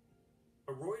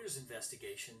 A Reuters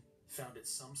investigation found at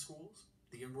some schools,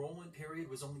 the enrollment period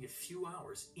was only a few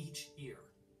hours each year.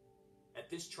 At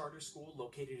this charter school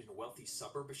located in a wealthy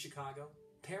suburb of Chicago,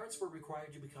 parents were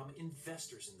required to become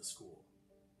investors in the school.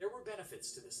 There were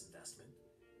benefits to this investment,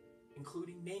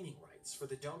 including naming rights for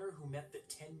the donor who met the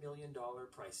 $10 million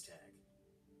price tag.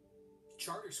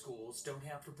 Charter schools don't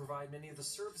have to provide many of the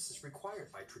services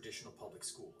required by traditional public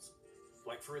schools,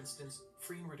 like, for instance,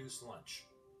 free and reduced lunch.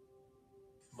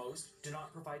 Most do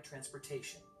not provide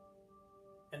transportation.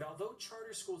 And although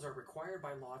charter schools are required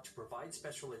by law to provide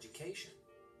special education,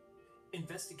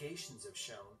 investigations have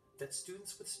shown that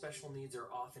students with special needs are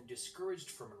often discouraged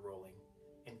from enrolling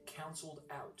and counseled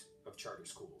out of charter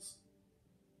schools.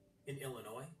 In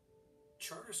Illinois,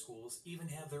 charter schools even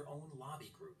have their own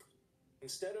lobby group.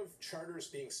 Instead of charters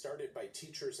being started by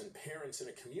teachers and parents in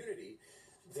a community,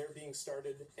 they're being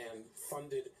started and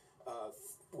funded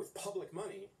with public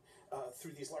money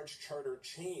through these large charter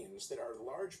chains that are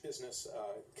large business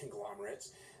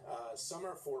conglomerates. Some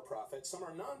are for-profit, some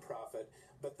are non-profit,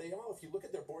 but they all, if you look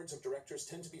at their boards of directors,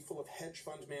 tend to be full of hedge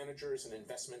fund managers and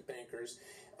investment bankers.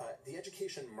 The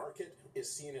education market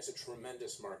is seen as a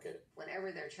tremendous market.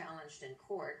 Whenever they're challenged in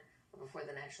court before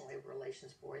the National Labor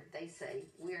Relations Board, they say,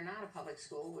 we are not a public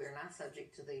school, we are not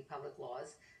subject to the public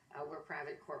laws, we're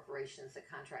private corporations that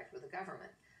contract with the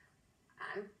government.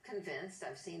 I'm convinced,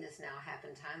 I've seen this now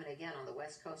happen time and again on the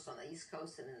West Coast, on the East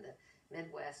Coast, and in the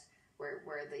Midwest,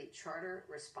 where the charter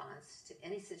response to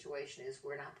any situation is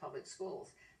we're not public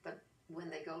schools. But when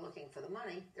they go looking for the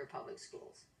money, they're public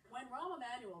schools. When Rahm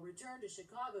Emanuel returned to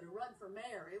Chicago to run for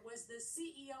mayor, it was the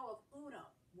CEO of UNO,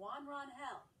 Juan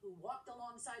Rangel, who walked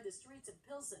alongside the streets of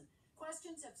Pilsen.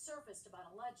 Questions have surfaced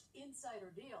about alleged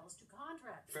insider deals to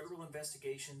contractors. Federal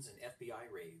investigations and FBI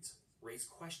raids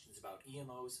raised questions about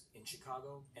EMOs in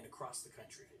Chicago and across the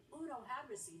country. UNO had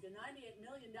received a $98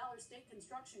 million state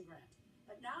construction grant,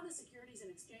 but now the Securities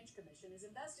and Exchange Commission is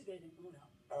investigating UNO.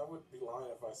 I would be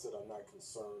lying if I said I'm not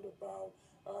concerned about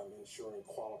ensuring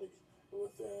quality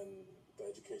within the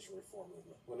education reform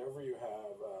movement. Whenever you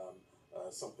have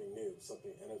something new,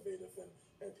 something innovative,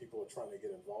 and people are trying to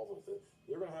get involved with it,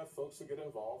 you're going to have folks who get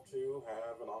involved who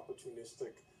have an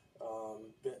opportunistic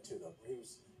bent to them,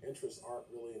 whose interests aren't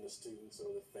really in the students or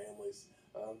the families,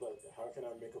 but how can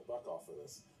I make a buck off of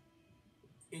this?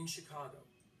 In Chicago,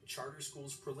 charter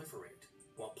schools proliferate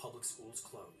while public schools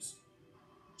close.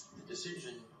 The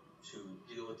decision to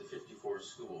deal with the 54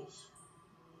 schools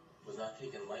was not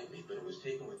taken lightly, but it was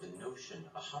taken with the notion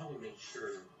of how do we make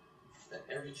sure that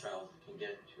every child can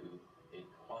get to a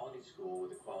quality school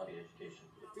with a quality education.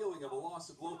 The feeling of a loss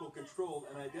of local control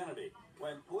and identity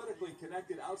when politically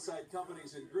connected outside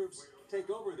companies and groups take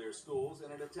over their schools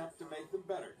in an attempt to make them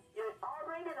better. You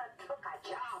already took our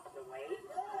jobs away.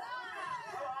 You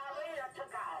already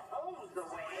took our homes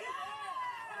away.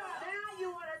 Now you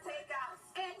want to take our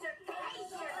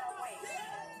education away.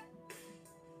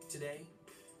 Today,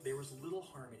 there was little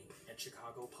harmony at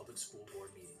Chicago Public School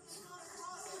Board meetings.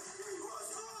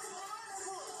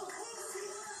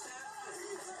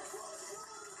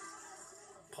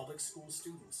 Public school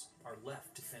students are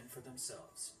left to fend for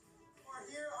themselves. You are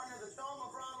here under the thumb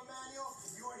of Rahm Emanuel.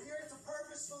 You are here to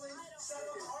purposefully set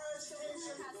up our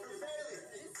education for failure.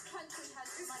 This country has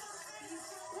the money. These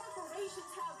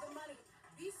corporations have the money.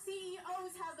 These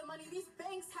CEOs have the money. These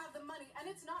banks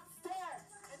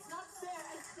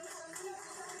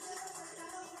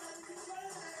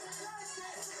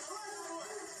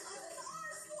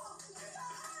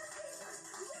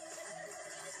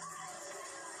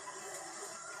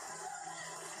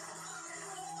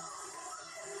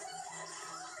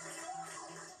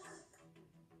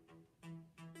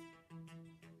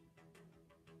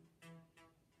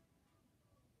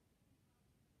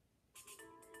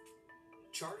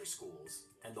Charter schools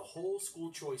and the whole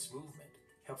school choice movement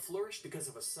have flourished because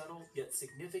of a subtle yet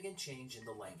significant change in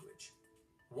the language.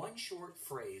 One short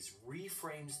phrase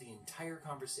reframes the entire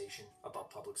conversation about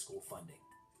public school funding.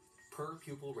 Per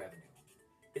pupil revenue.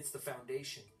 It's the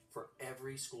foundation for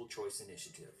every school choice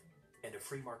initiative and a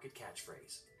free market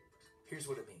catchphrase. Here's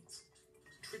what it means.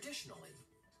 Traditionally,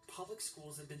 public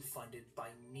schools have been funded by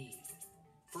need.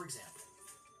 For example,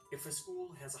 if a school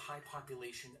has a high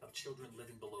population of children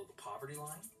living below the poverty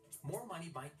line, more money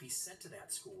might be sent to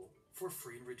that school for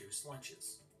free and reduced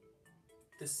lunches.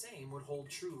 The same would hold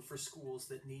true for schools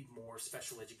that need more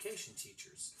special education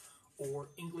teachers or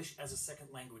English as a second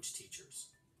language teachers.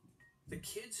 The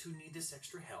kids who need this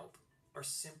extra help are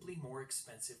simply more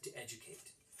expensive to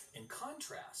educate. In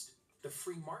contrast, the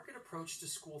free market approach to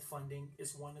school funding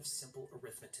is one of simple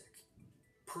arithmetic.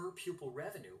 Per pupil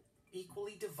revenue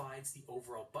equally divides the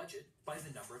overall budget by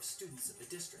the number of students in the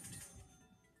district.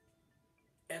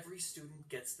 Every student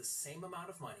gets the same amount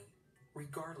of money,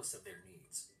 regardless of their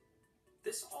needs.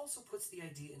 This also puts the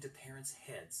idea into parents'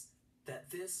 heads that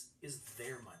this is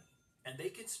their money, and they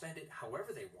can spend it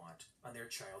however they want on their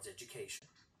child's education.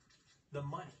 The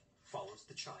money follows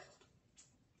the child.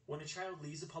 When a child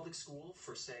leaves a public school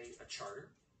for, say, a charter,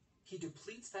 he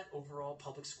depletes that overall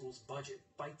public school's budget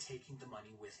by taking the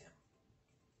money with him.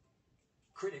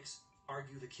 Critics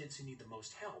argue the kids who need the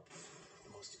most help,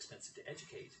 the most expensive to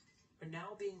educate, are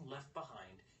now being left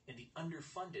behind in the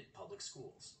underfunded public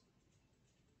schools.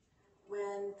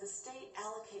 When the state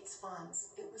allocates funds,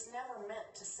 it was never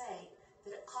meant to say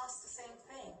that it costs the same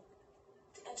thing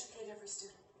to educate every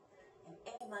student. And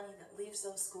any money that leaves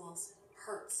those schools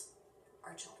hurts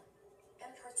our children,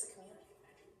 and it hurts the community.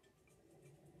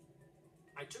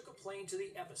 I took a plane to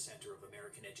the epicenter of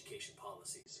American education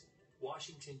policies,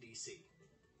 Washington, D.C.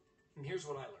 And here's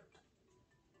what I learned.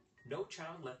 No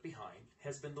Child Left Behind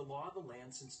has been the law of the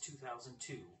land since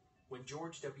 2002, when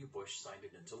George W. Bush signed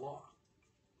it into law.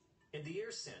 In the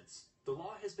years since, the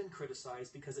law has been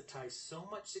criticized because it ties so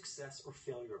much success or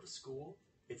failure of a school,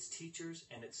 its teachers,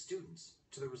 and its students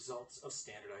to the results of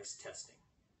standardized testing.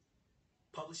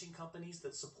 Publishing companies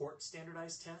that support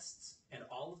standardized tests and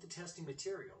all of the testing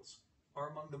materials are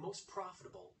among the most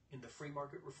profitable in the free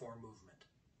market reform movement.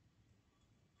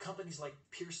 Companies like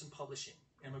Pearson Publishing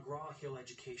and McGraw-Hill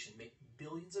Education make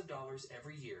billions of dollars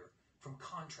every year from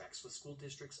contracts with school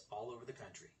districts all over the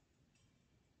country.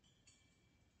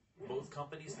 Both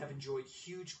companies have enjoyed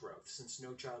huge growth since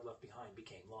No Child Left Behind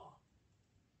became law.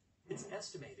 It's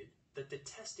estimated that the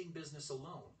testing business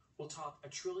alone will top $1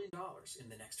 trillion in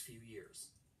the next few years.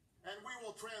 And we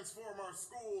will transform our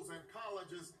schools and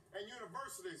colleges and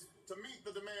universities to meet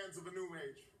the demands of a new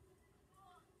age.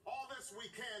 All this we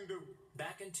can do.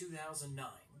 Back in 2009,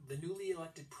 the newly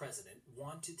elected president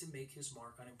wanted to make his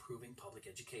mark on improving public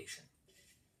education.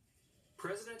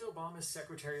 President Obama's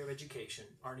Secretary of Education,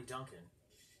 Arne Duncan,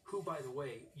 who, by the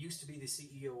way, used to be the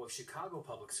CEO of Chicago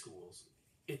Public Schools,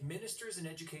 administers an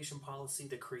education policy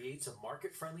that creates a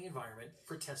market-friendly environment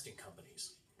for testing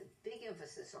companies. The big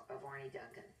emphasis of Arne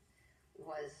Duncan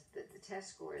was that the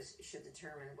test scores should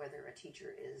determine whether a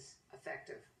teacher is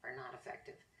effective or not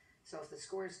effective. So if the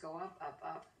scores go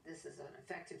up, this is an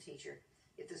effective teacher.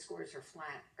 If the scores are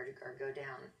flat or go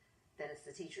down, then it's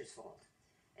the teacher's fault.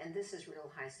 And this is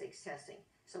real high-stakes testing.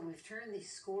 So we've turned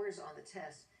these scores on the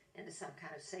test into some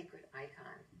kind of sacred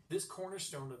icon. This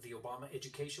cornerstone of the Obama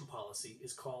education policy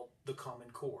is called the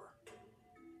Common Core.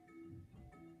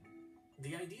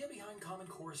 The idea behind Common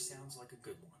Core sounds like a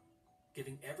good one,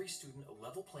 giving every student a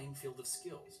level playing field of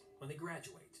skills when they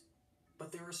graduate.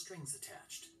 But there are strings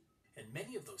attached, and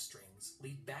many of those strings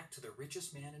lead back to the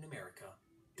richest man in America,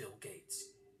 Bill Gates.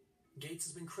 Gates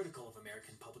has been critical of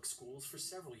American public schools for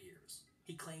several years.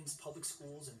 He claims public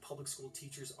schools and public school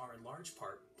teachers are in large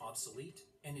part obsolete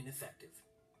and ineffective.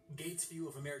 Gates' view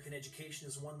of American education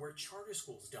is one where charter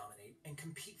schools dominate and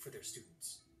compete for their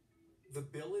students. The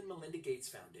Bill and Melinda Gates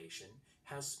Foundation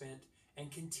has spent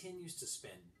and continues to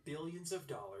spend billions of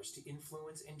dollars to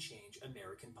influence and change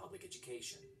American public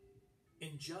education.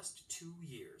 In just 2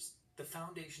 years, the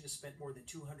foundation has spent more than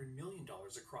 $200 million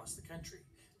across the country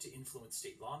to influence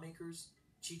state lawmakers,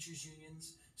 teachers'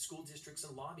 unions, school districts,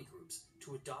 and lobby groups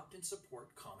to adopt and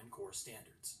support Common Core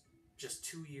standards. Just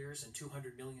 2 years and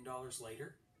 $200 million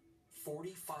later,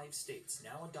 45 states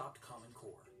now adopt Common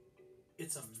Core.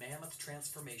 It's a mammoth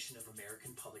transformation of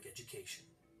American public education.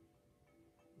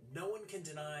 No one can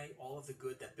deny all of the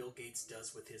good that Bill Gates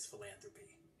does with his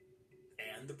philanthropy.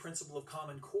 And the principle of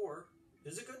Common Core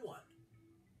is a good one.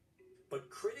 But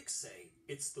critics say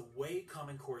it's the way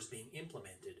Common Core is being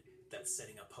implemented that's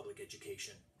setting up public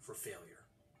education for failure.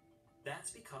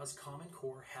 That's because Common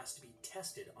Core has to be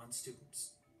tested on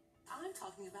students. I'm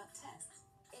talking about tests.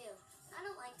 Ew, I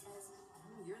don't like tests.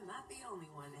 You're not the only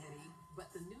one, Eddie.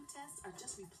 But the new tests are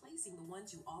just replacing the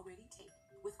ones you already take,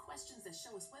 with questions that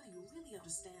show us whether you really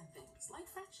understand things, like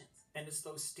fractions. And it's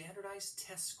those standardized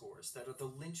test scores that are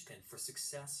the linchpin for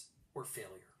success or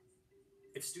failure.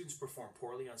 If students perform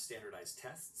poorly on standardized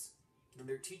tests, then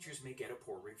their teachers may get a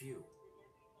poor review.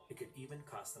 It could even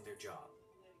cost them their job.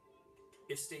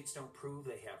 If states don't prove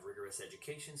they have rigorous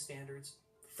education standards,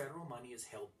 federal money is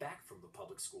held back from the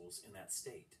public schools in that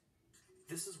state.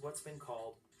 This is what's been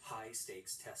called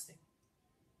high-stakes testing.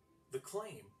 The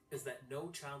claim is that No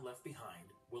Child Left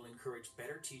Behind will encourage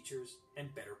better teachers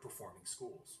and better performing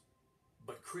schools.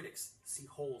 But critics see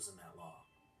holes in that law.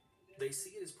 They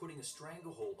see it as putting a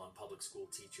stranglehold on public school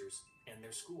teachers and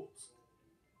their schools.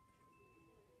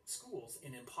 Schools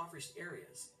in impoverished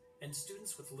areas and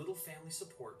students with little family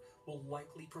support will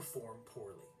likely perform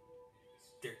poorly.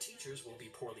 Their teachers will be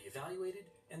poorly evaluated,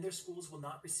 and their schools will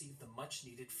not receive the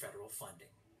much-needed federal funding.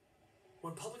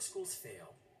 When public schools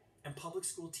fail, and public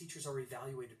school teachers are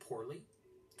evaluated poorly,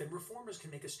 then reformers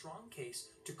can make a strong case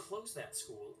to close that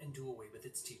school and do away with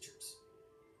its teachers,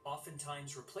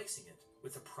 oftentimes replacing it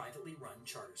with a privately run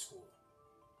charter school,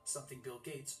 something Bill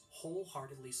Gates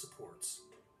wholeheartedly supports.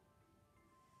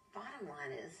 Bottom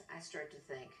line is, I start to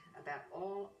think about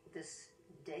all this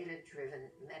data-driven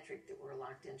metric that we're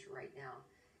locked into right now.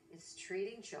 It's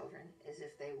treating children as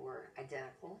if they were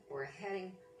identical. We're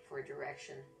heading for a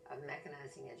direction of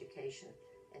mechanizing education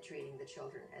and treating the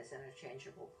children as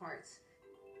interchangeable parts.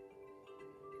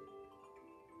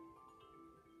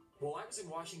 While I was in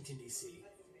Washington, D.C.,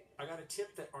 I got a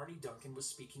tip that Arne Duncan was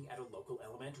speaking at a local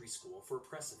elementary school for a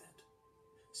press event.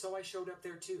 So I showed up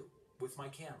there too, with my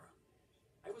camera.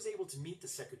 I was able to meet the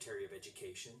Secretary of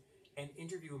Education and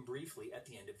interview him briefly at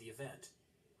the end of the event.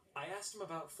 I asked him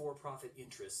about for-profit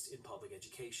interests in public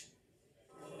education.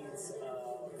 Needs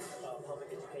a public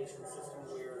education system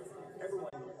where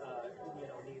everyone,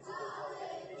 needs a good public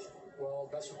education. Well,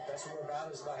 that's what we're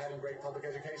about, is about having great public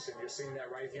education. You're seeing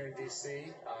that right here in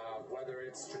D.C., whether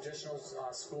it's traditional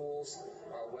schools,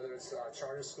 whether it's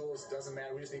charter schools, it doesn't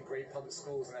matter. We just need great public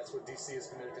schools, and that's what D.C. is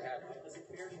committed to having. Is it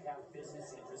fair to have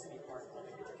business interests be part of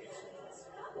public education?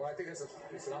 Well, I think it's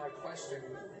an odd question.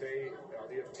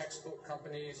 You have textbook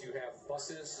companies, you have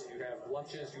buses, you have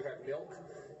lunches, you have milk,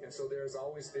 and so there's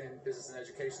always been business and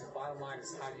education. The bottom line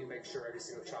is, how do you make sure every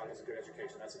single child has a good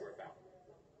education? That's what we're about.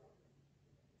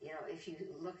 You know, if you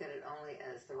look at it only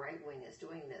as the right wing is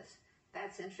doing this,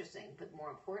 that's interesting, but more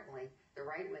importantly, the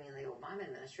right wing and the Obama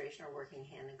administration are working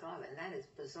hand in glove, and that is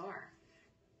bizarre.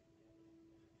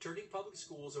 Turning public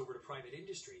schools over to private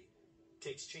industry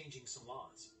takes changing some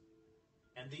laws.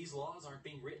 And these laws aren't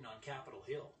being written on Capitol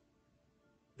Hill.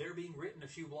 They're being written a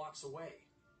few blocks away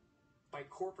by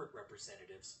corporate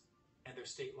representatives and their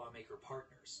state lawmaker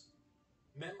partners.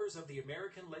 Members of the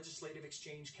American Legislative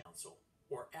Exchange Council,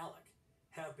 or ALEC,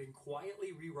 have been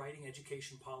quietly rewriting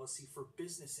education policy for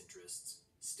business interests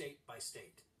state by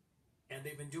state. And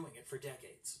they've been doing it for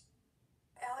decades.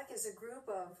 ALEC is a group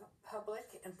of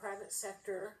public and private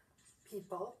sector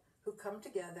people who come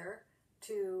together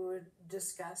to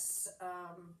discuss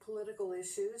political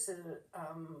issues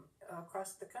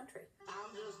across the country.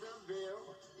 I'm just a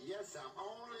bill, yes, I'm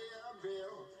only a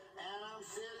bill, and I'm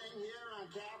sitting here on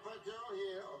Capitol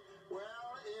Hill.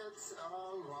 Well, it's a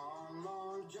long,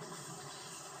 long journey.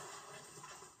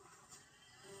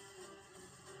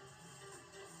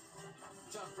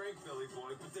 Tough break, Billy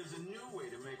boy, but there's a new way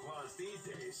to make laws these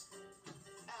days.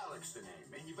 Alex the name,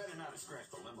 and you better not have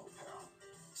scratched the limo, pal.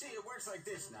 See, it works like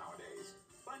this nowadays.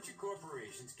 Bunch of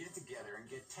corporations get together and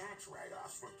get tax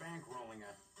write-offs for bankrolling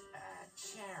a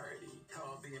charity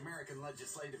called the American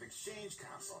Legislative Exchange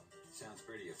Council. Sounds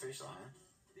pretty official, huh?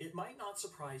 It might not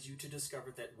surprise you to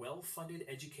discover that well-funded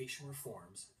education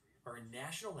reforms are a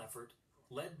national effort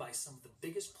led by some of the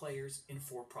biggest players in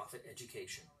for-profit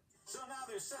education. So now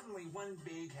there's suddenly one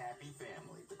big happy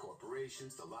family. The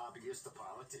corporations, the lobbyists, the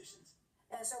politicians.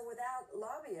 And so without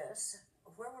lobbyists,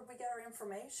 where would we get our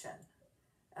information?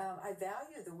 I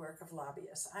value the work of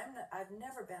lobbyists. I've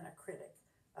never been a critic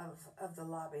of the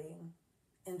lobbying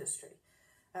industry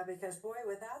because, boy,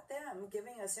 without them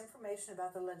giving us information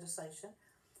about the legislation,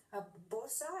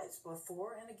 both sides, both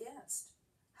for and against,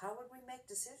 how would we make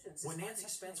decisions? When Nancy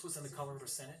Spence was in the Colorado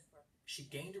Senate, she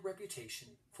gained a reputation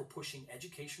for pushing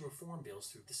education reform bills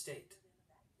through the state.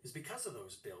 It was because of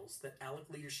those bills that ALEC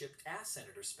leadership asked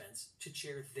Senator Spence to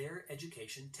chair their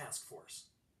education task force.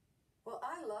 Well,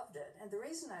 I loved it, and the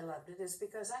reason I loved it is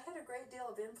because I had a great deal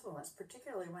of influence,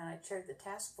 particularly when I chaired the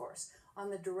task force,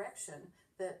 on the direction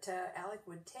that ALEC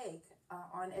would take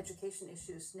on education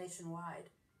issues nationwide.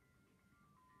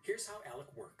 Here's how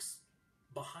ALEC works.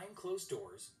 Behind closed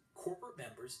doors, corporate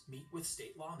members meet with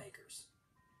state lawmakers.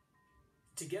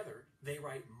 Together, they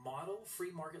write model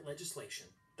free market legislation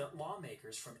that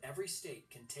lawmakers from every state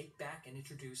can take back and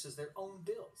introduce as their own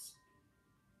bills.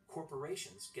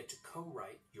 Corporations get to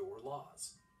co-write your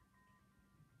laws.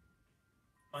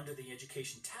 Under the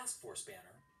Education Task Force banner,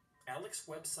 ALEC's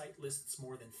website lists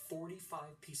more than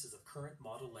 45 pieces of current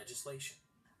model legislation.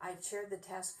 I chaired the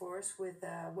task force with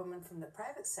a woman from the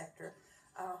private sector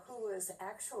who was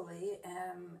actually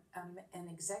an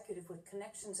executive with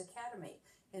Connections Academy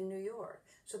in New York.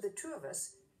 So the two of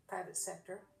us, private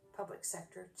sector, public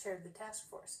sector, chaired the task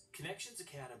force. Connections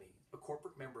Academy, a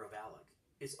corporate member of ALEC,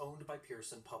 is owned by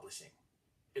Pearson Publishing.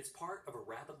 It's part of a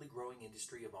rapidly growing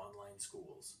industry of online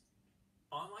schools.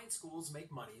 Online schools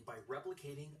make money by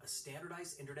replicating a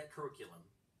standardized internet curriculum,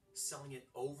 selling it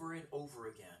over and over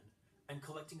again, and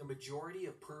collecting a majority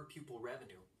of per-pupil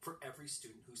revenue for every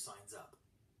student who signs up.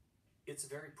 It's a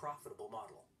very profitable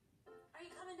model. Are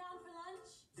you coming down for lunch?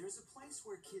 There's a place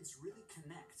where kids really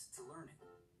connect to learning.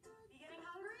 You getting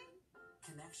hungry?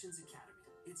 Connections Academy.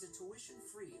 It's a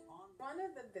tuition-free online... One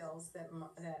of the bills that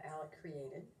ALEC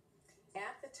created,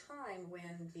 at the time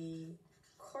when the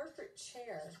corporate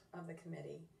chair of the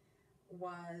committee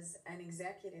was an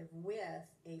executive with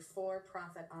a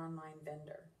for-profit online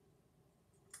vendor.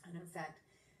 And in fact,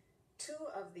 two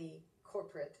of the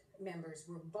corporate members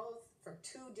were both for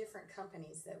two different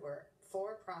companies that were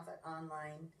for-profit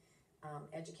online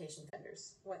education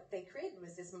vendors. What they created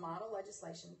was this model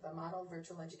legislation, the Model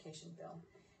Virtual Education Bill,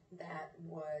 that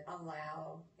would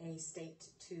allow a state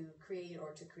to create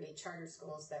charter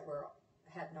schools that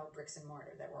had no bricks and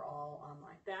mortar, that were all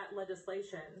online. That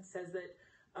legislation says that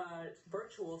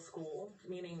virtual school,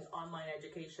 meaning online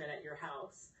education at your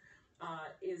house,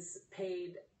 is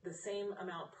paid the same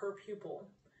amount per pupil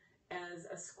as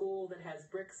a school that has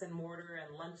bricks and mortar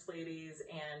and lunch ladies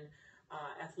and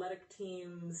athletic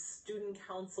teams, student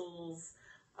councils,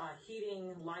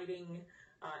 heating, lighting,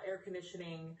 air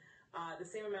conditioning, the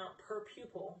same amount per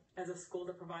pupil as a school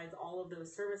that provides all of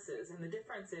those services. And the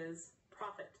difference is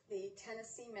profit. The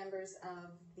Tennessee members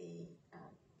of the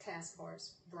task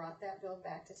force brought that bill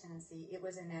back to Tennessee. It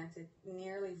was enacted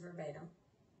nearly verbatim.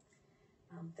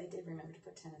 They did remember to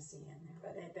put Tennessee in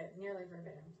there, but nearly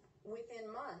verbatim.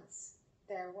 Within months,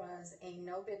 there was a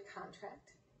no-bid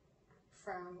contract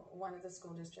from one of the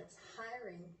school districts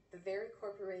hiring the very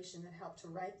corporation that helped to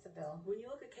write the bill. When you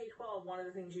look at K-12, one of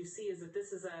the things you see is that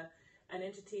this is an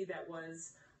entity that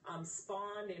was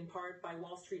spawned in part by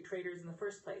Wall Street traders in the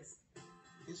first place.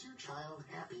 Is your child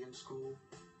happy in school?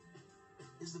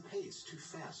 Is the pace too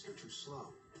fast or too slow?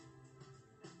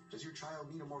 Does your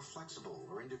child need a more flexible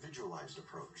or individualized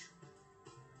approach?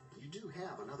 You do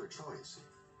have another choice.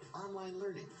 Online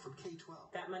learning from K-12.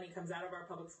 That money comes out of our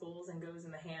public schools and goes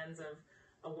in the hands of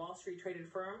a Wall Street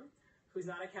traded firm who's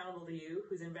not accountable to you,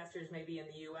 whose investors may be in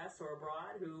the U.S. or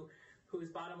abroad, whose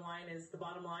bottom line is the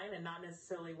bottom line and not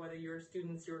necessarily whether your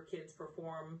students, your kids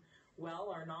perform well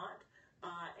or not.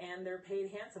 And they're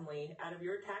paid handsomely out of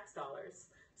your tax dollars.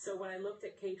 So when I looked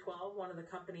at K-12, one of the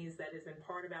companies that has been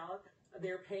part of ALEC,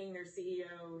 they're paying their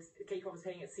CEO, K-12 is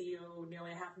paying its CEO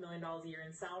nearly $500,000 a year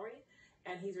in salary,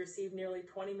 and he's received nearly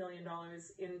 $20 million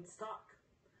in stock.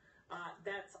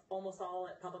 That's almost all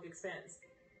at public expense.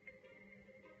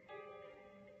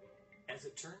 As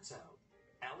it turns out,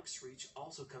 ALEC's reach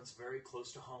also comes very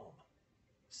close to home.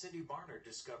 Cindy Barnard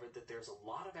discovered that there's a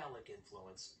lot of ALEC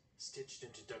influence stitched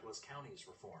into Douglas County's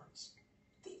reforms.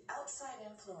 The outside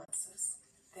influences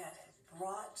that have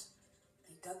brought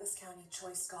the Douglas County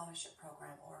Choice Scholarship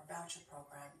Program or voucher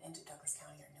program into Douglas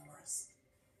County are numerous.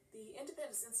 The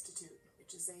Independence Institute,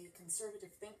 which is a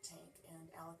conservative think tank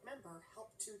and ALEC member,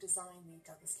 helped to design the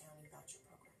Douglas County voucher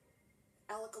program.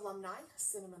 ALEC alumni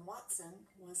Cinnamon Watson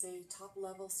was a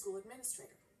top-level school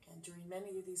administrator, and during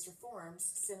many of these reforms,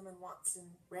 Cinnamon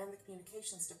Watson ran the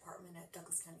communications department at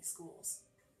Douglas County Schools.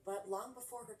 But long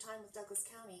before her time with Douglas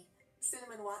County,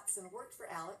 Cinnamon Watson worked for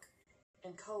ALEC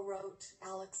and co-wrote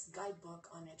ALEC's guidebook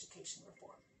on education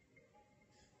reform.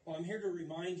 Well, I'm here to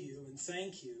remind you and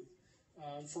thank you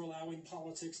for allowing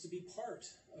politics to be part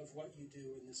of what you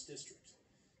do in this district.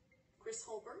 Chris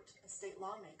Holbert, a state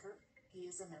lawmaker, he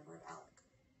is a member of ALEC.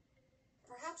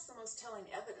 Perhaps the most telling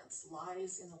evidence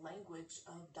lies in the language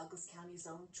of Douglas County's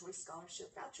own Choice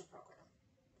Scholarship Voucher Program.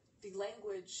 The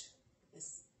language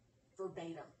is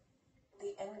verbatim.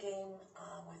 The endgame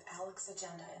with ALEC's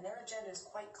agenda, and their agenda is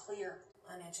quite clear.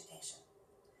 on education.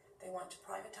 They want to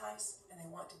privatize and they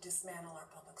want to dismantle our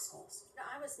public schools.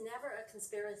 I was never a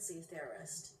conspiracy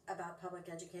theorist about public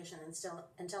education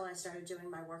until I started doing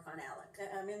my work on ALEC.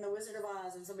 I'm in The Wizard of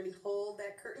Oz and somebody pulled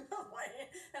that curtain away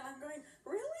and I'm going,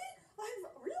 really?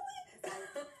 Really?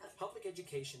 Public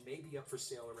education may be up for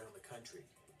sale around the country,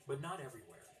 but not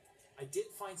everywhere. I did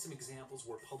find some examples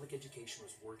where public education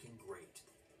was working great.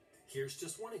 Here's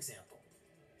just one example.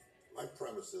 My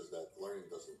premise is that learning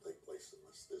doesn't take place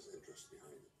unless there's interest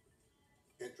behind it.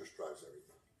 Interest drives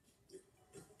everything. You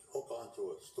hook onto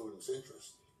a student's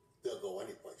interest, they'll go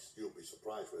any place. You'll be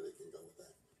surprised where they can go with that.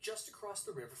 Just across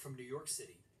the river from New York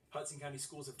City, Hudson County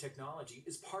Schools of Technology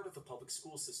is part of the public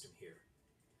school system here.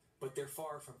 But they're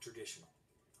far from traditional.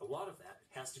 A lot of that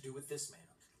has to do with this man.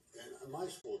 And in my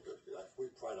school district, we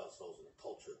pride ourselves in a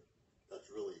culture that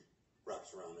really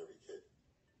wraps around every kid.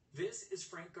 This is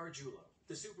Frank Gargiulo,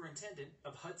 the superintendent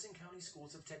of Hudson County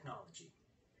Schools of Technology.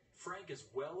 Frank is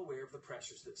well aware of the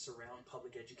pressures that surround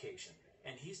public education,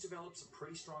 and he's developed some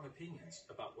pretty strong opinions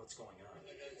about what's going on.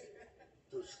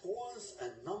 The scores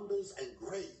and numbers and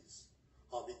grades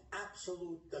are the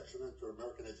absolute detriment to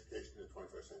American education in the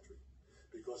 21st century.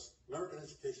 Because American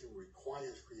education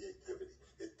requires creativity.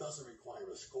 It doesn't require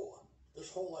a score. This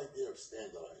whole idea of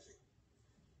standardizing,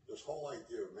 this whole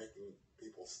idea of making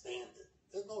people standard,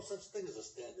 there's no such thing as a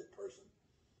standard person.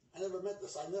 I never met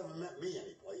this. I never met me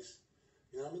anyplace.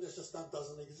 You know what I mean? This just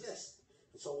doesn't exist.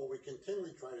 And so what we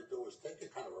continually try to do is take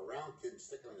a kind of a round kid and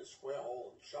stick him in a square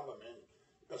hole and shove him in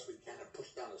best we can and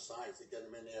push down the sides to get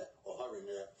him in there or hurry in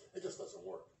there. It just doesn't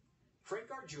work.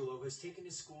 Frank Gargiulo has taken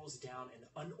his schools down an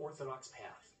unorthodox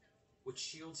path, which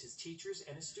shields his teachers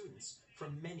and his students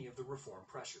from many of the reform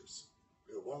pressures.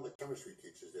 One of the chemistry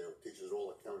teachers there teaches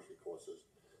all the chemistry courses.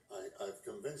 I've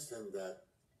convinced him that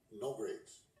no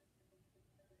grades.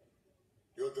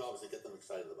 Your job is to get them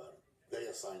excited about it. They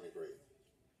assign the grade.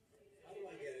 How do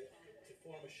I get it to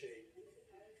form a shape?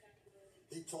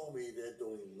 He told me they're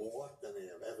doing more than they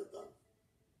have ever done.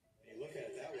 When you look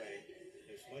at it that way,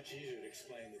 it's much easier to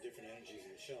explain the different energies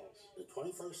in the shells. In the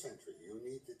 21st century, you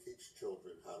need to teach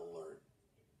children how to learn,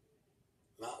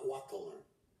 not what to learn.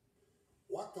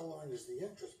 What to learn is the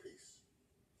interest piece.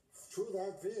 Through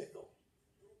that vehicle,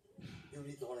 you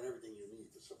need to learn everything you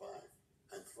need to survive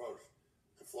and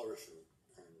flourish and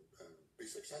be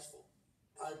successful.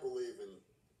 I believe in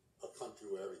a country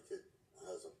where every kid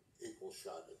has an equal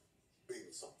shot at being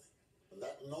something. And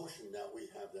that notion that we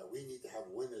have that we need to have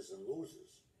winners and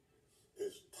losers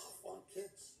is tough on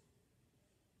kids.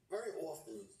 Very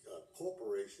often,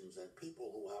 corporations and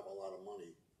people who have a lot of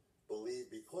money believe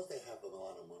because they have a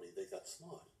lot of money, they got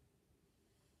smart.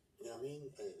 You know what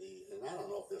I mean? And I don't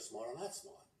know if they're smart or not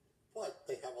smart, but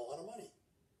they have a lot of money.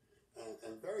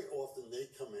 And very often they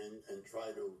come in and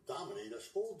try to dominate a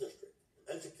school district.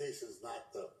 Education is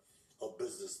not a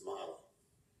business model.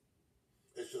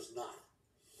 It's just not.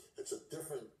 It's a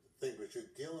different thing, but you're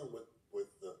dealing with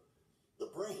the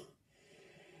brain.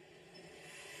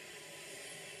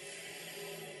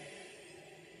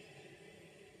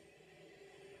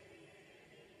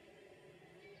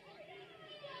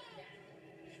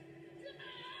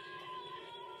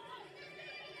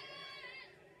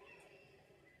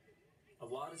 A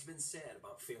lot has been said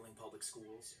about failing public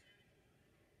schools.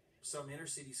 Some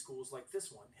inner-city schools like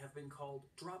this one have been called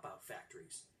dropout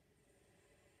factories.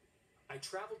 I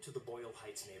traveled to the Boyle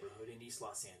Heights neighborhood in East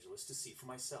Los Angeles to see for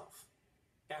myself.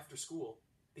 After school,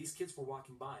 these kids were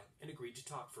walking by and agreed to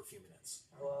talk for a few minutes.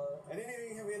 Well, I didn't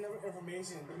even have enough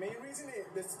information. The main reason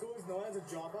the school is known as a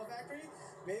dropout factory,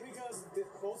 maybe because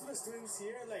most of the students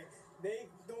here, they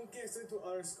don't get sent to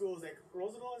other schools. Like,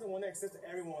 Roosevelt is the one that accepts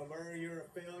everyone, whether you're a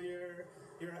failure,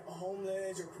 you're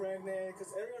homeless, you're pregnant,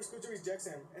 because every other school rejects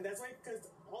them. And that's why, because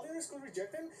all the other schools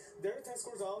reject them, their test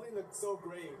scores all look so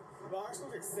great. But our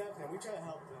schools accept them. We try to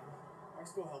help them. Our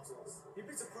school helps us. You'd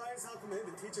be surprised how committed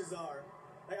the teachers are.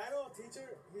 Like, I know a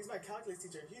teacher, he's my calculus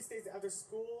teacher. He stays after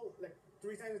school,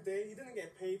 3 times a day. He doesn't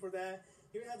get paid for that.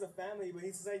 He even has a family, but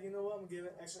he's just like, you know what, I'm going to give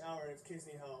an extra hour if kids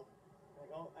need help.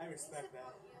 I respect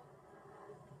that.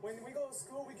 When we go to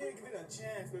school, we can't give it a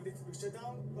chance. But if we shut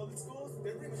down public schools,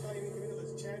 they're pretty much not even giving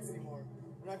us a chance anymore.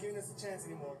 They're not giving us a chance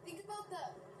anymore. Think about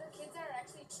the kids that are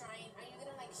actually trying. Are you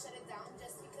gonna shut it down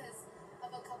just because of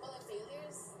a couple of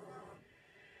failures?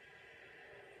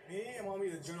 Me, I want to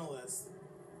be a journalist.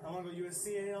 I want to go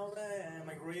USC and all that, and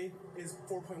my grade is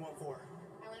 4.14.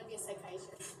 I want to be a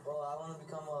psychiatrist. Well, I want to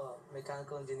become a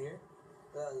mechanical engineer.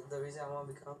 The reason I want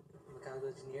to become a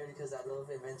mechanical engineer because I love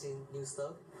inventing new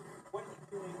stuff. What are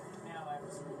you doing now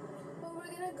after school? Well,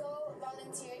 we're gonna go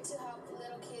volunteer to help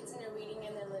little kids in their reading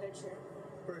and their literature.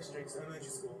 First Streets Elementary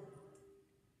School.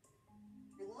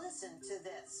 Listen to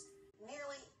this.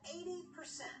 Nearly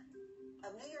 80%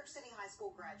 of New York City high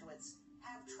school graduates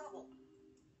have trouble.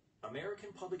 American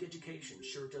public education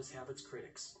sure does have its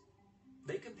critics.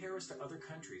 They compare us to other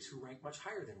countries who rank much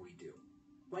higher than we do.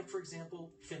 Like, for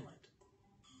example, Finland.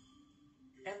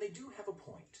 And they do have a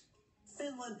point.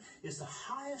 Finland is the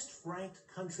highest ranked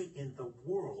country in the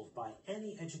world by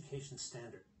any education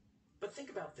standard. But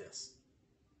think about this.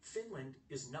 Finland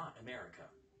is not America.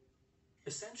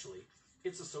 Essentially,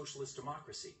 it's a socialist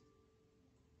democracy,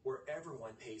 where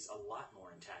everyone pays a lot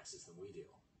more in taxes than we do.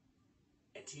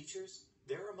 And teachers,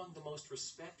 they're among the most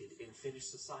respected in Finnish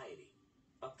society,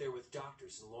 up there with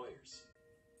doctors and lawyers.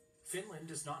 Finland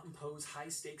does not impose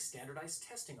high-stakes standardized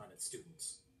testing on its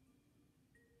students.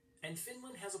 And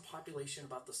Finland has a population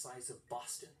about the size of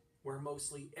Boston, where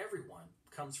mostly everyone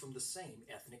comes from the same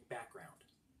ethnic background.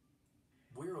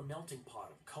 We're a melting pot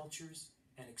of cultures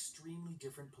and extremely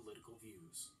different political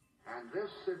views. And this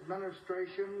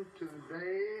administration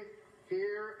today,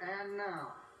 here and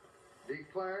now,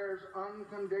 declares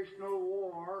unconditional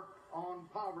war on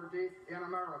poverty in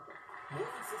America. More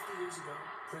than 50 years ago,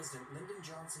 President Lyndon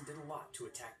Johnson did a lot to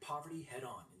attack poverty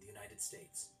head-on in the United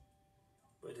States.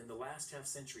 But in the last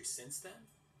half-century since then,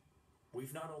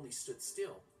 we've not only stood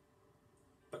still,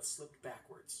 but slipped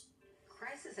backwards.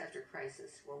 Crisis after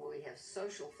crisis, where we have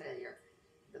social failure,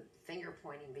 the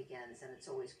finger-pointing begins, and it's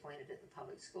always pointed at the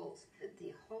public schools.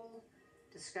 The whole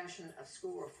discussion of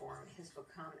school reform has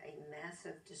become a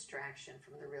massive distraction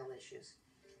from the real issues.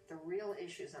 The real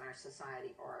issues in our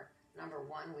society are, number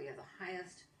one, we have the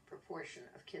highest proportion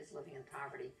of kids living in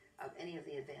poverty of any of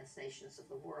the advanced nations of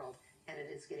the world, and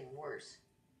it is getting worse.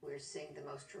 We're seeing the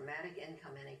most dramatic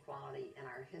income inequality in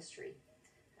our history,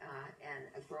 and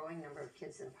a growing number of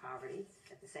kids in poverty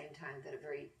at the same time that a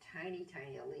very tiny,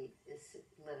 tiny elite is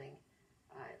living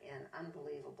in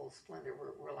unbelievable splendor.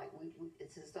 We're like,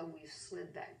 it's as though we've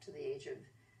slid back to the age of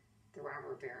the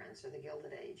robber barons or the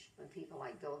Gilded Age, when people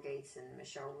like Bill Gates and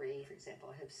Michelle Rhee, for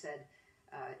example, have said,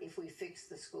 if we fix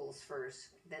the schools first,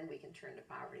 then we can turn to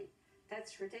poverty.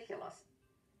 That's ridiculous.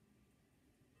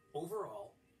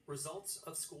 Overall, results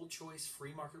of school choice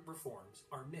free market reforms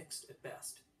are mixed at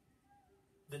best.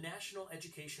 The National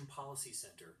Education Policy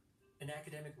Center, an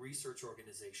academic research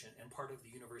organization and part of the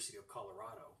University of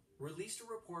Colorado, released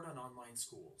a report on online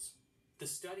schools. The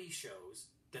study shows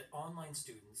that online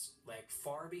students lag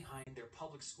far behind their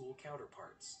public school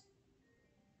counterparts.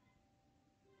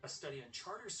 A study on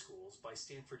charter schools by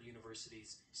Stanford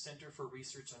University's Center for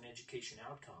Research on Education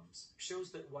Outcomes shows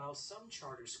that while some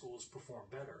charter schools perform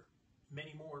better,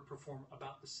 many more perform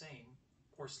about the same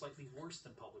or slightly worse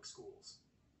than public schools.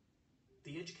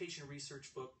 The education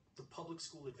research book, The Public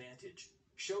School Advantage,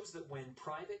 shows that when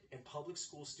private and public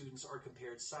school students are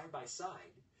compared side by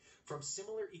side from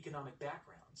similar economic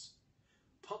backgrounds,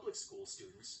 public school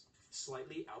students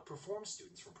slightly outperform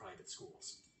students from private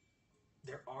schools.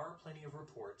 There are plenty of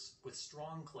reports with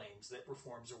strong claims that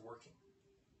reforms are working,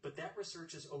 but that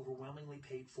research is overwhelmingly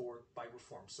paid for by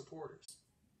reform supporters.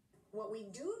 What we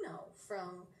do know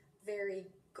from very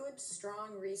good,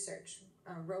 strong research,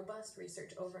 robust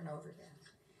research over and over again,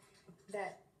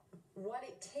 that what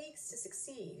it takes to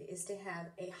succeed is to have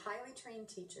a highly trained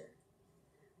teacher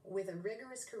with a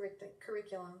rigorous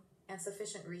curriculum and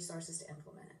sufficient resources to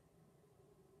implement it.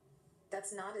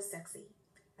 That's not as sexy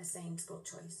as saying school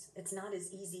choice. It's not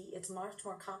as easy. It's much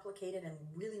more complicated and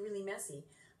really, really messy,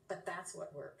 but that's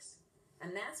what works.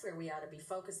 And that's where we ought to be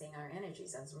focusing our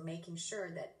energies, on making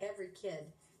sure that every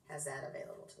kid has that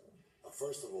available to them.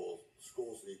 First of all,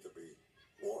 schools need to be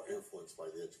more influenced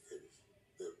by the educators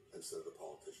instead of the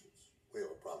politicians. We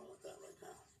have a problem with that right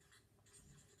now.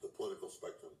 The political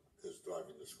spectrum is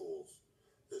driving the schools.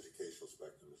 The educational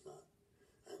spectrum is not.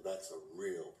 And that's a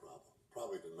real problem.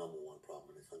 Probably the number one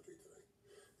problem in the country today.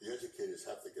 The educators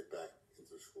have to get back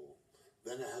into school.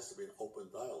 Then there has to be an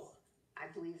open dialogue. I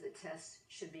believe that tests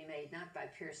should be made not by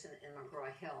Pearson and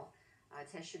McGraw-Hill.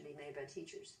 Tests should be made by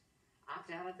teachers.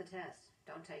 Opt out of the test.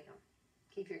 Don't take them.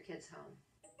 Keep your kids home.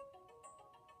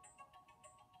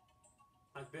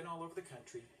 I've been all over the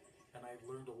country, and I've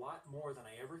learned a lot more than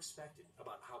I ever expected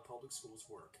about how public schools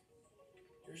work.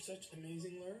 You're such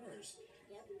amazing learners.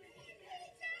 Yep.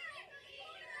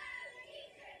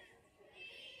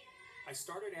 I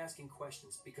started asking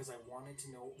questions because I wanted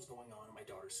to know what was going on in my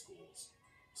daughter's schools.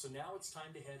 So now it's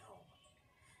time to head home.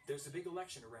 There's a big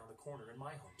election around the corner in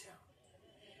my hometown.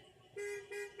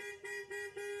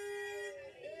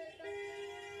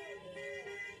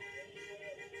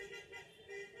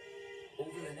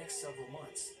 Over the next several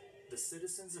months, the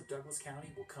citizens of Douglas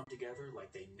County will come together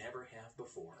like they never have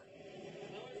before. I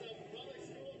was a public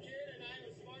school kid, and I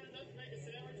was smart enough to make a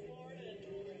sandwich board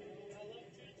and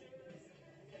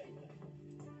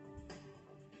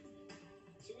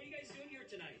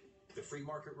free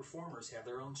market reformers have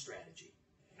their own strategy.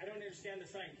 I don't understand the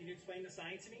sign. Can you explain the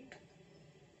sign to me?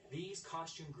 These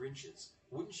costume Grinches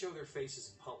wouldn't show their faces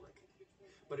in public,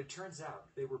 but it turns out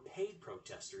they were paid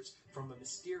protesters from a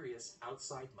mysterious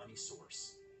outside money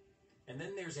source. And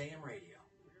then there's AM radio.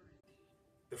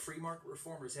 The free market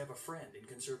reformers have a friend in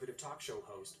conservative talk show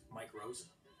host Mike Rosen.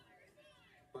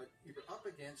 But you're up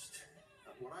against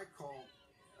what I call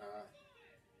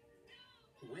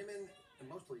women, and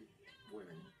mostly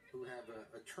women, who have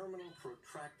a terminal,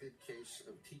 protracted case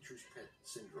of teacher's pet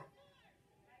syndrome.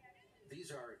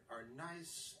 These are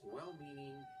nice,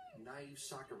 well-meaning, naive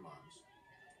soccer moms.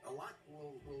 A lot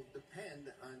will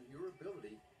depend on your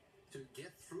ability to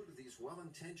get through to these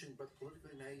well-intentioned but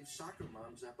politically naive soccer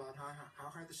moms about how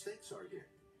high the stakes are here.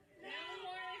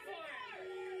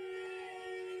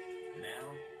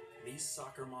 Now, these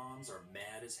soccer moms are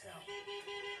mad as hell.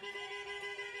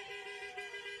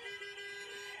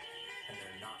 And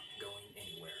they're not going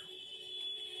anywhere.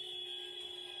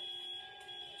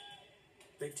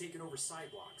 They've taken over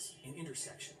sidewalks and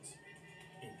intersections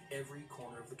in every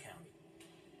corner of the county.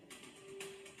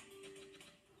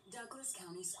 Douglas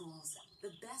County Schools,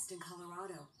 the best in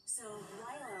Colorado. So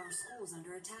why are our schools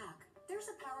under attack? There's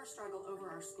a power struggle over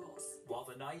our schools. While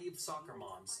the naive soccer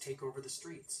moms take over the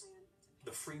streets,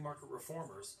 the free market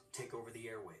reformers take over the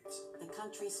airwaves. The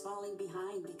country's falling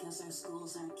behind because our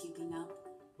schools aren't keeping up.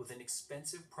 With an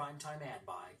expensive primetime ad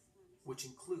buy, which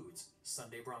includes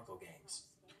Sunday Bronco games.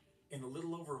 In a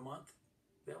little over a month,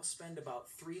 they'll spend about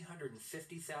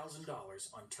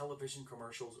 $350,000 on television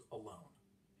commercials alone.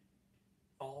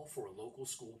 All for a local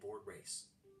school board race.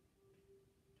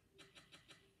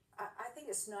 I think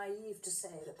it's naive to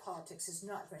say that politics is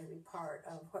not going to be part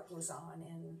of what goes on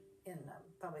in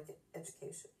public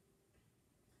education.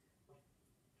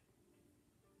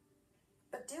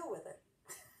 But deal with it.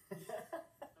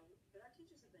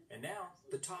 And now,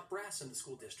 the top brass in the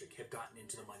school district have gotten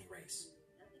into the money race.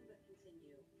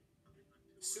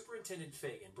 Superintendent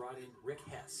Fagan brought in Rick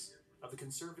Hess of the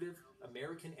conservative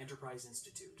American Enterprise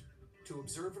Institute to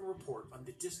observe and report on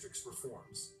the district's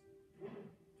reforms.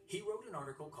 He wrote an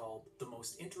article called The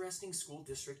Most Interesting School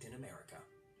District in America.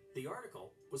 The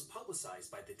article was publicized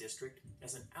by the district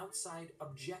as an outside,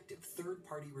 objective,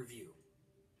 third-party review.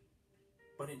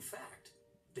 But in fact,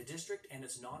 the district and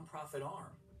its nonprofit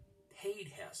arm paid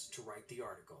Hess to write the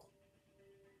article.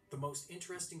 The Most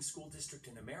Interesting School District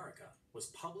in America was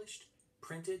published,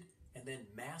 printed, and then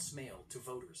mass mailed to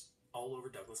voters all over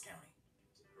Douglas County.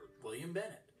 William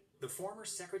Bennett, the former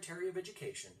Secretary of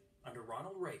Education under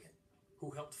Ronald Reagan, who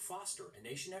helped foster a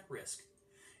nation at risk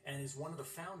and is one of the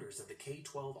founders of the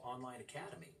K-12 Online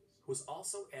Academy, was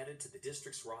also added to the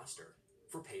district's roster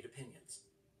for paid opinions.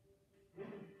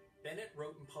 Bennett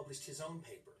wrote and published his own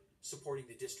paper supporting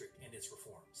the district and its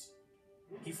reforms.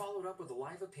 He followed up with a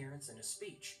live appearance and a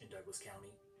speech in Douglas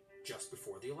County just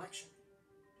before the election.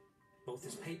 Both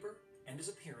his paper and his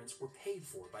appearance were paid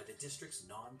for by the district's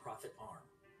nonprofit arm.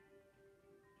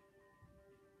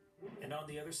 And on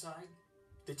the other side,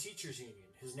 the teachers union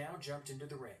has now jumped into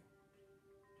the ring.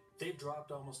 They've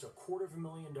dropped almost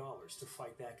 $250,000 to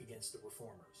fight back against the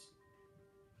reformers.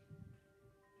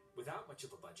 Without much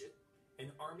of a budget,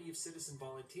 an army of citizen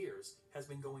volunteers has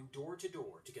been going door to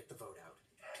door to get the vote out.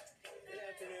 Good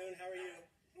afternoon, how are you?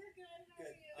 We're good.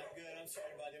 Good. I'm good. I'm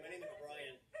sorry to bother you. My name is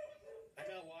Brian. I'm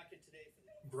out walking today for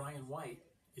Brian White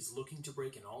is looking to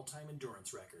break an all-time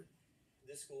endurance record.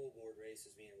 This school board race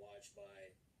is being watched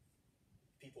by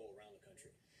people around the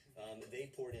country. They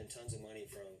poured in tons of money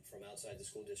from outside the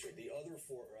school district. The other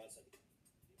four are outside.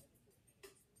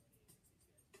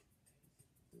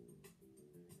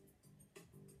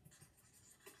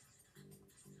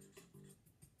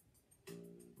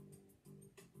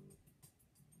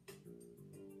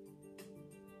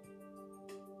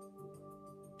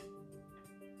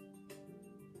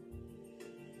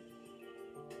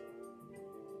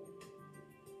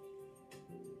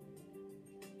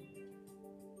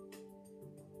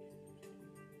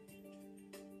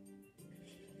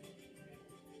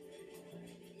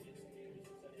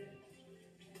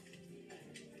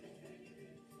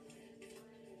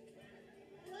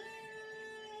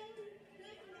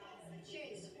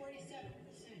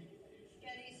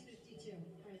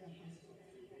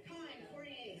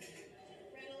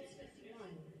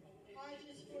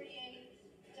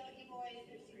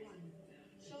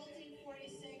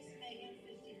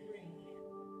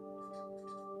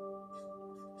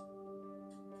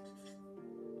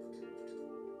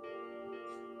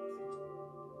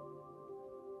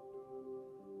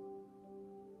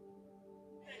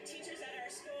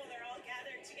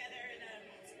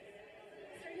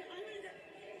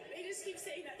 keep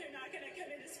saying that they're not going to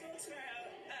come into school tomorrow,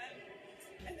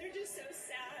 and they're just so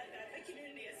sad that the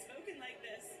community has spoken like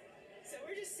this. So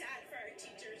we're just sad for our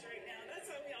teachers right now.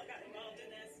 That's why we all got involved in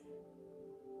this.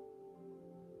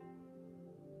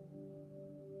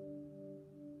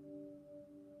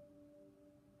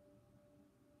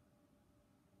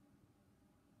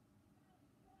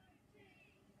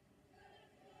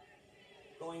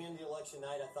 Going into the election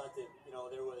night, I thought that,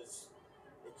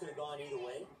 it could have gone either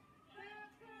way.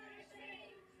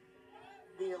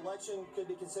 The election could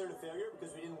be considered a failure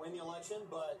because we didn't win the election,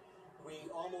 but we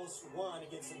almost won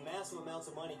against some massive amounts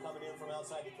of money coming in from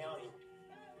outside the county.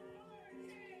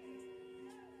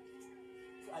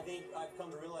 I think I've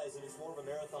come to realize that it's more of a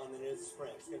marathon than it is a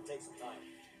sprint. It's going to take some time.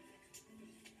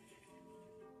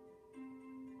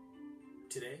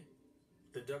 Today,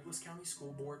 the Douglas County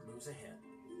School Board moves ahead.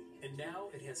 And now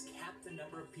it has capped the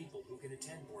number of people who can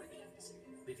attend board meetings,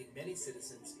 leaving many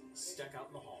citizens stuck out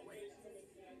in the hallway.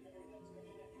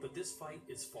 But this fight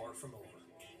is far from over.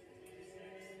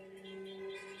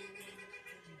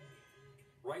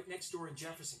 Right next door in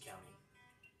Jefferson County,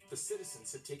 the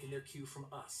citizens have taken their cue from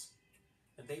us,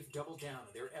 and they've doubled down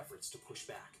on their efforts to push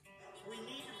back. We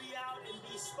need to be out and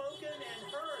be spoken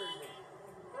and heard.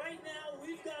 Right now,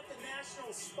 we've got the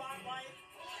national spotlight.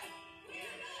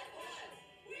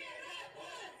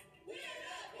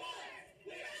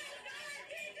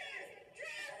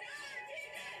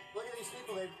 Look at these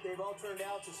people. They've all turned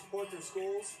out to support their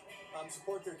schools,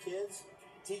 support their kids.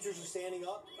 Teachers are standing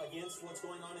up against what's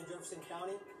going on in Jefferson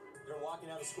County. They're walking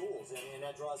out of schools, and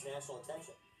that draws national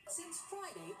attention. Since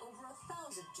Friday, over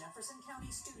 1,000 Jefferson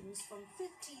County students from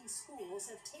 15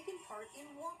 schools have taken part in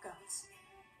walkouts.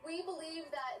 We believe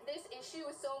that this issue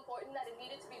is so important that it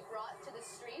needed to be brought to the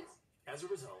streets. As a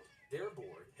result, their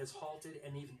board has halted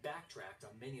and even backtracked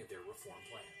on many of their reform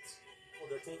plans. Well,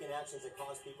 they're taking actions that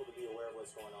cause people to be aware of what's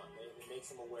going on. It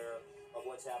makes them aware of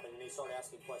what's happening, and they start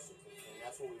asking questions. And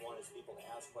that's what we want, is people to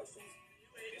ask questions.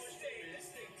 This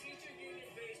is a teacher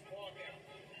union-based walkout.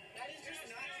 That is just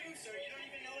not true, sir. You don't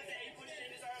even know what the 8%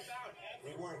 changes are about.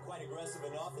 We weren't quite aggressive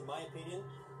enough, in my opinion,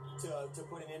 to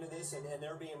put an end to this, and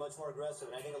they're being much more aggressive.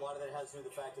 And I think a lot of that has to do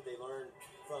with the fact that they learned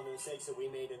from the mistakes that we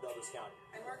made in Douglas County.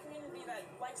 And we're a community that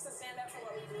likes to stand up for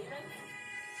what we believe in.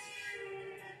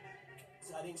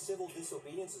 I think civil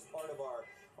disobedience is part of our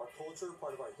culture,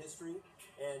 part of our history,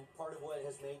 and part of what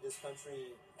has made this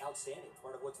country outstanding,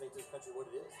 part of what's made this country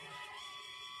what it is.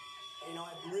 And,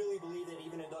 I really believe that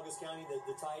even in Douglas County,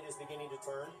 the tide is beginning to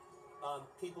turn.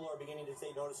 People are beginning to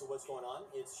take notice of what's going on.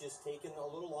 It's just taken a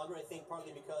little longer, I think,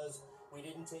 partly because we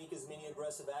didn't take as many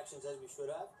aggressive actions as we should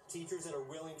have. Teachers that are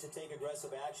willing to take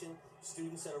aggressive action,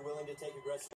 students that are willing to take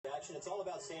aggressive action. It's all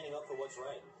about standing up for what's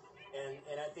right.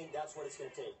 And I think that's what it's going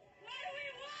to take.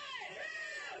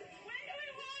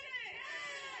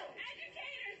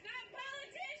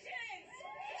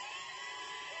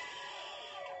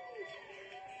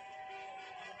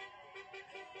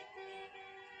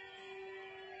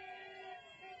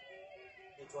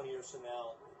 In 20 years from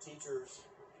now, teachers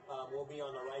will be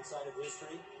on the right side of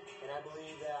history, and I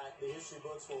believe that the history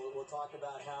books will talk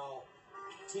about how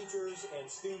teachers and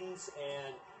students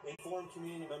and informed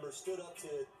community members stood up to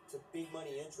big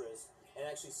money interests and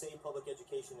actually saved public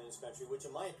education in this country, which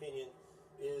in my opinion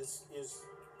is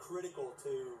critical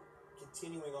to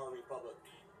continuing our republic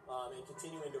and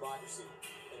continuing democracy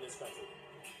in this country.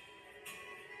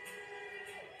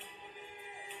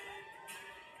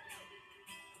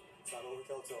 It's not over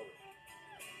till it's over.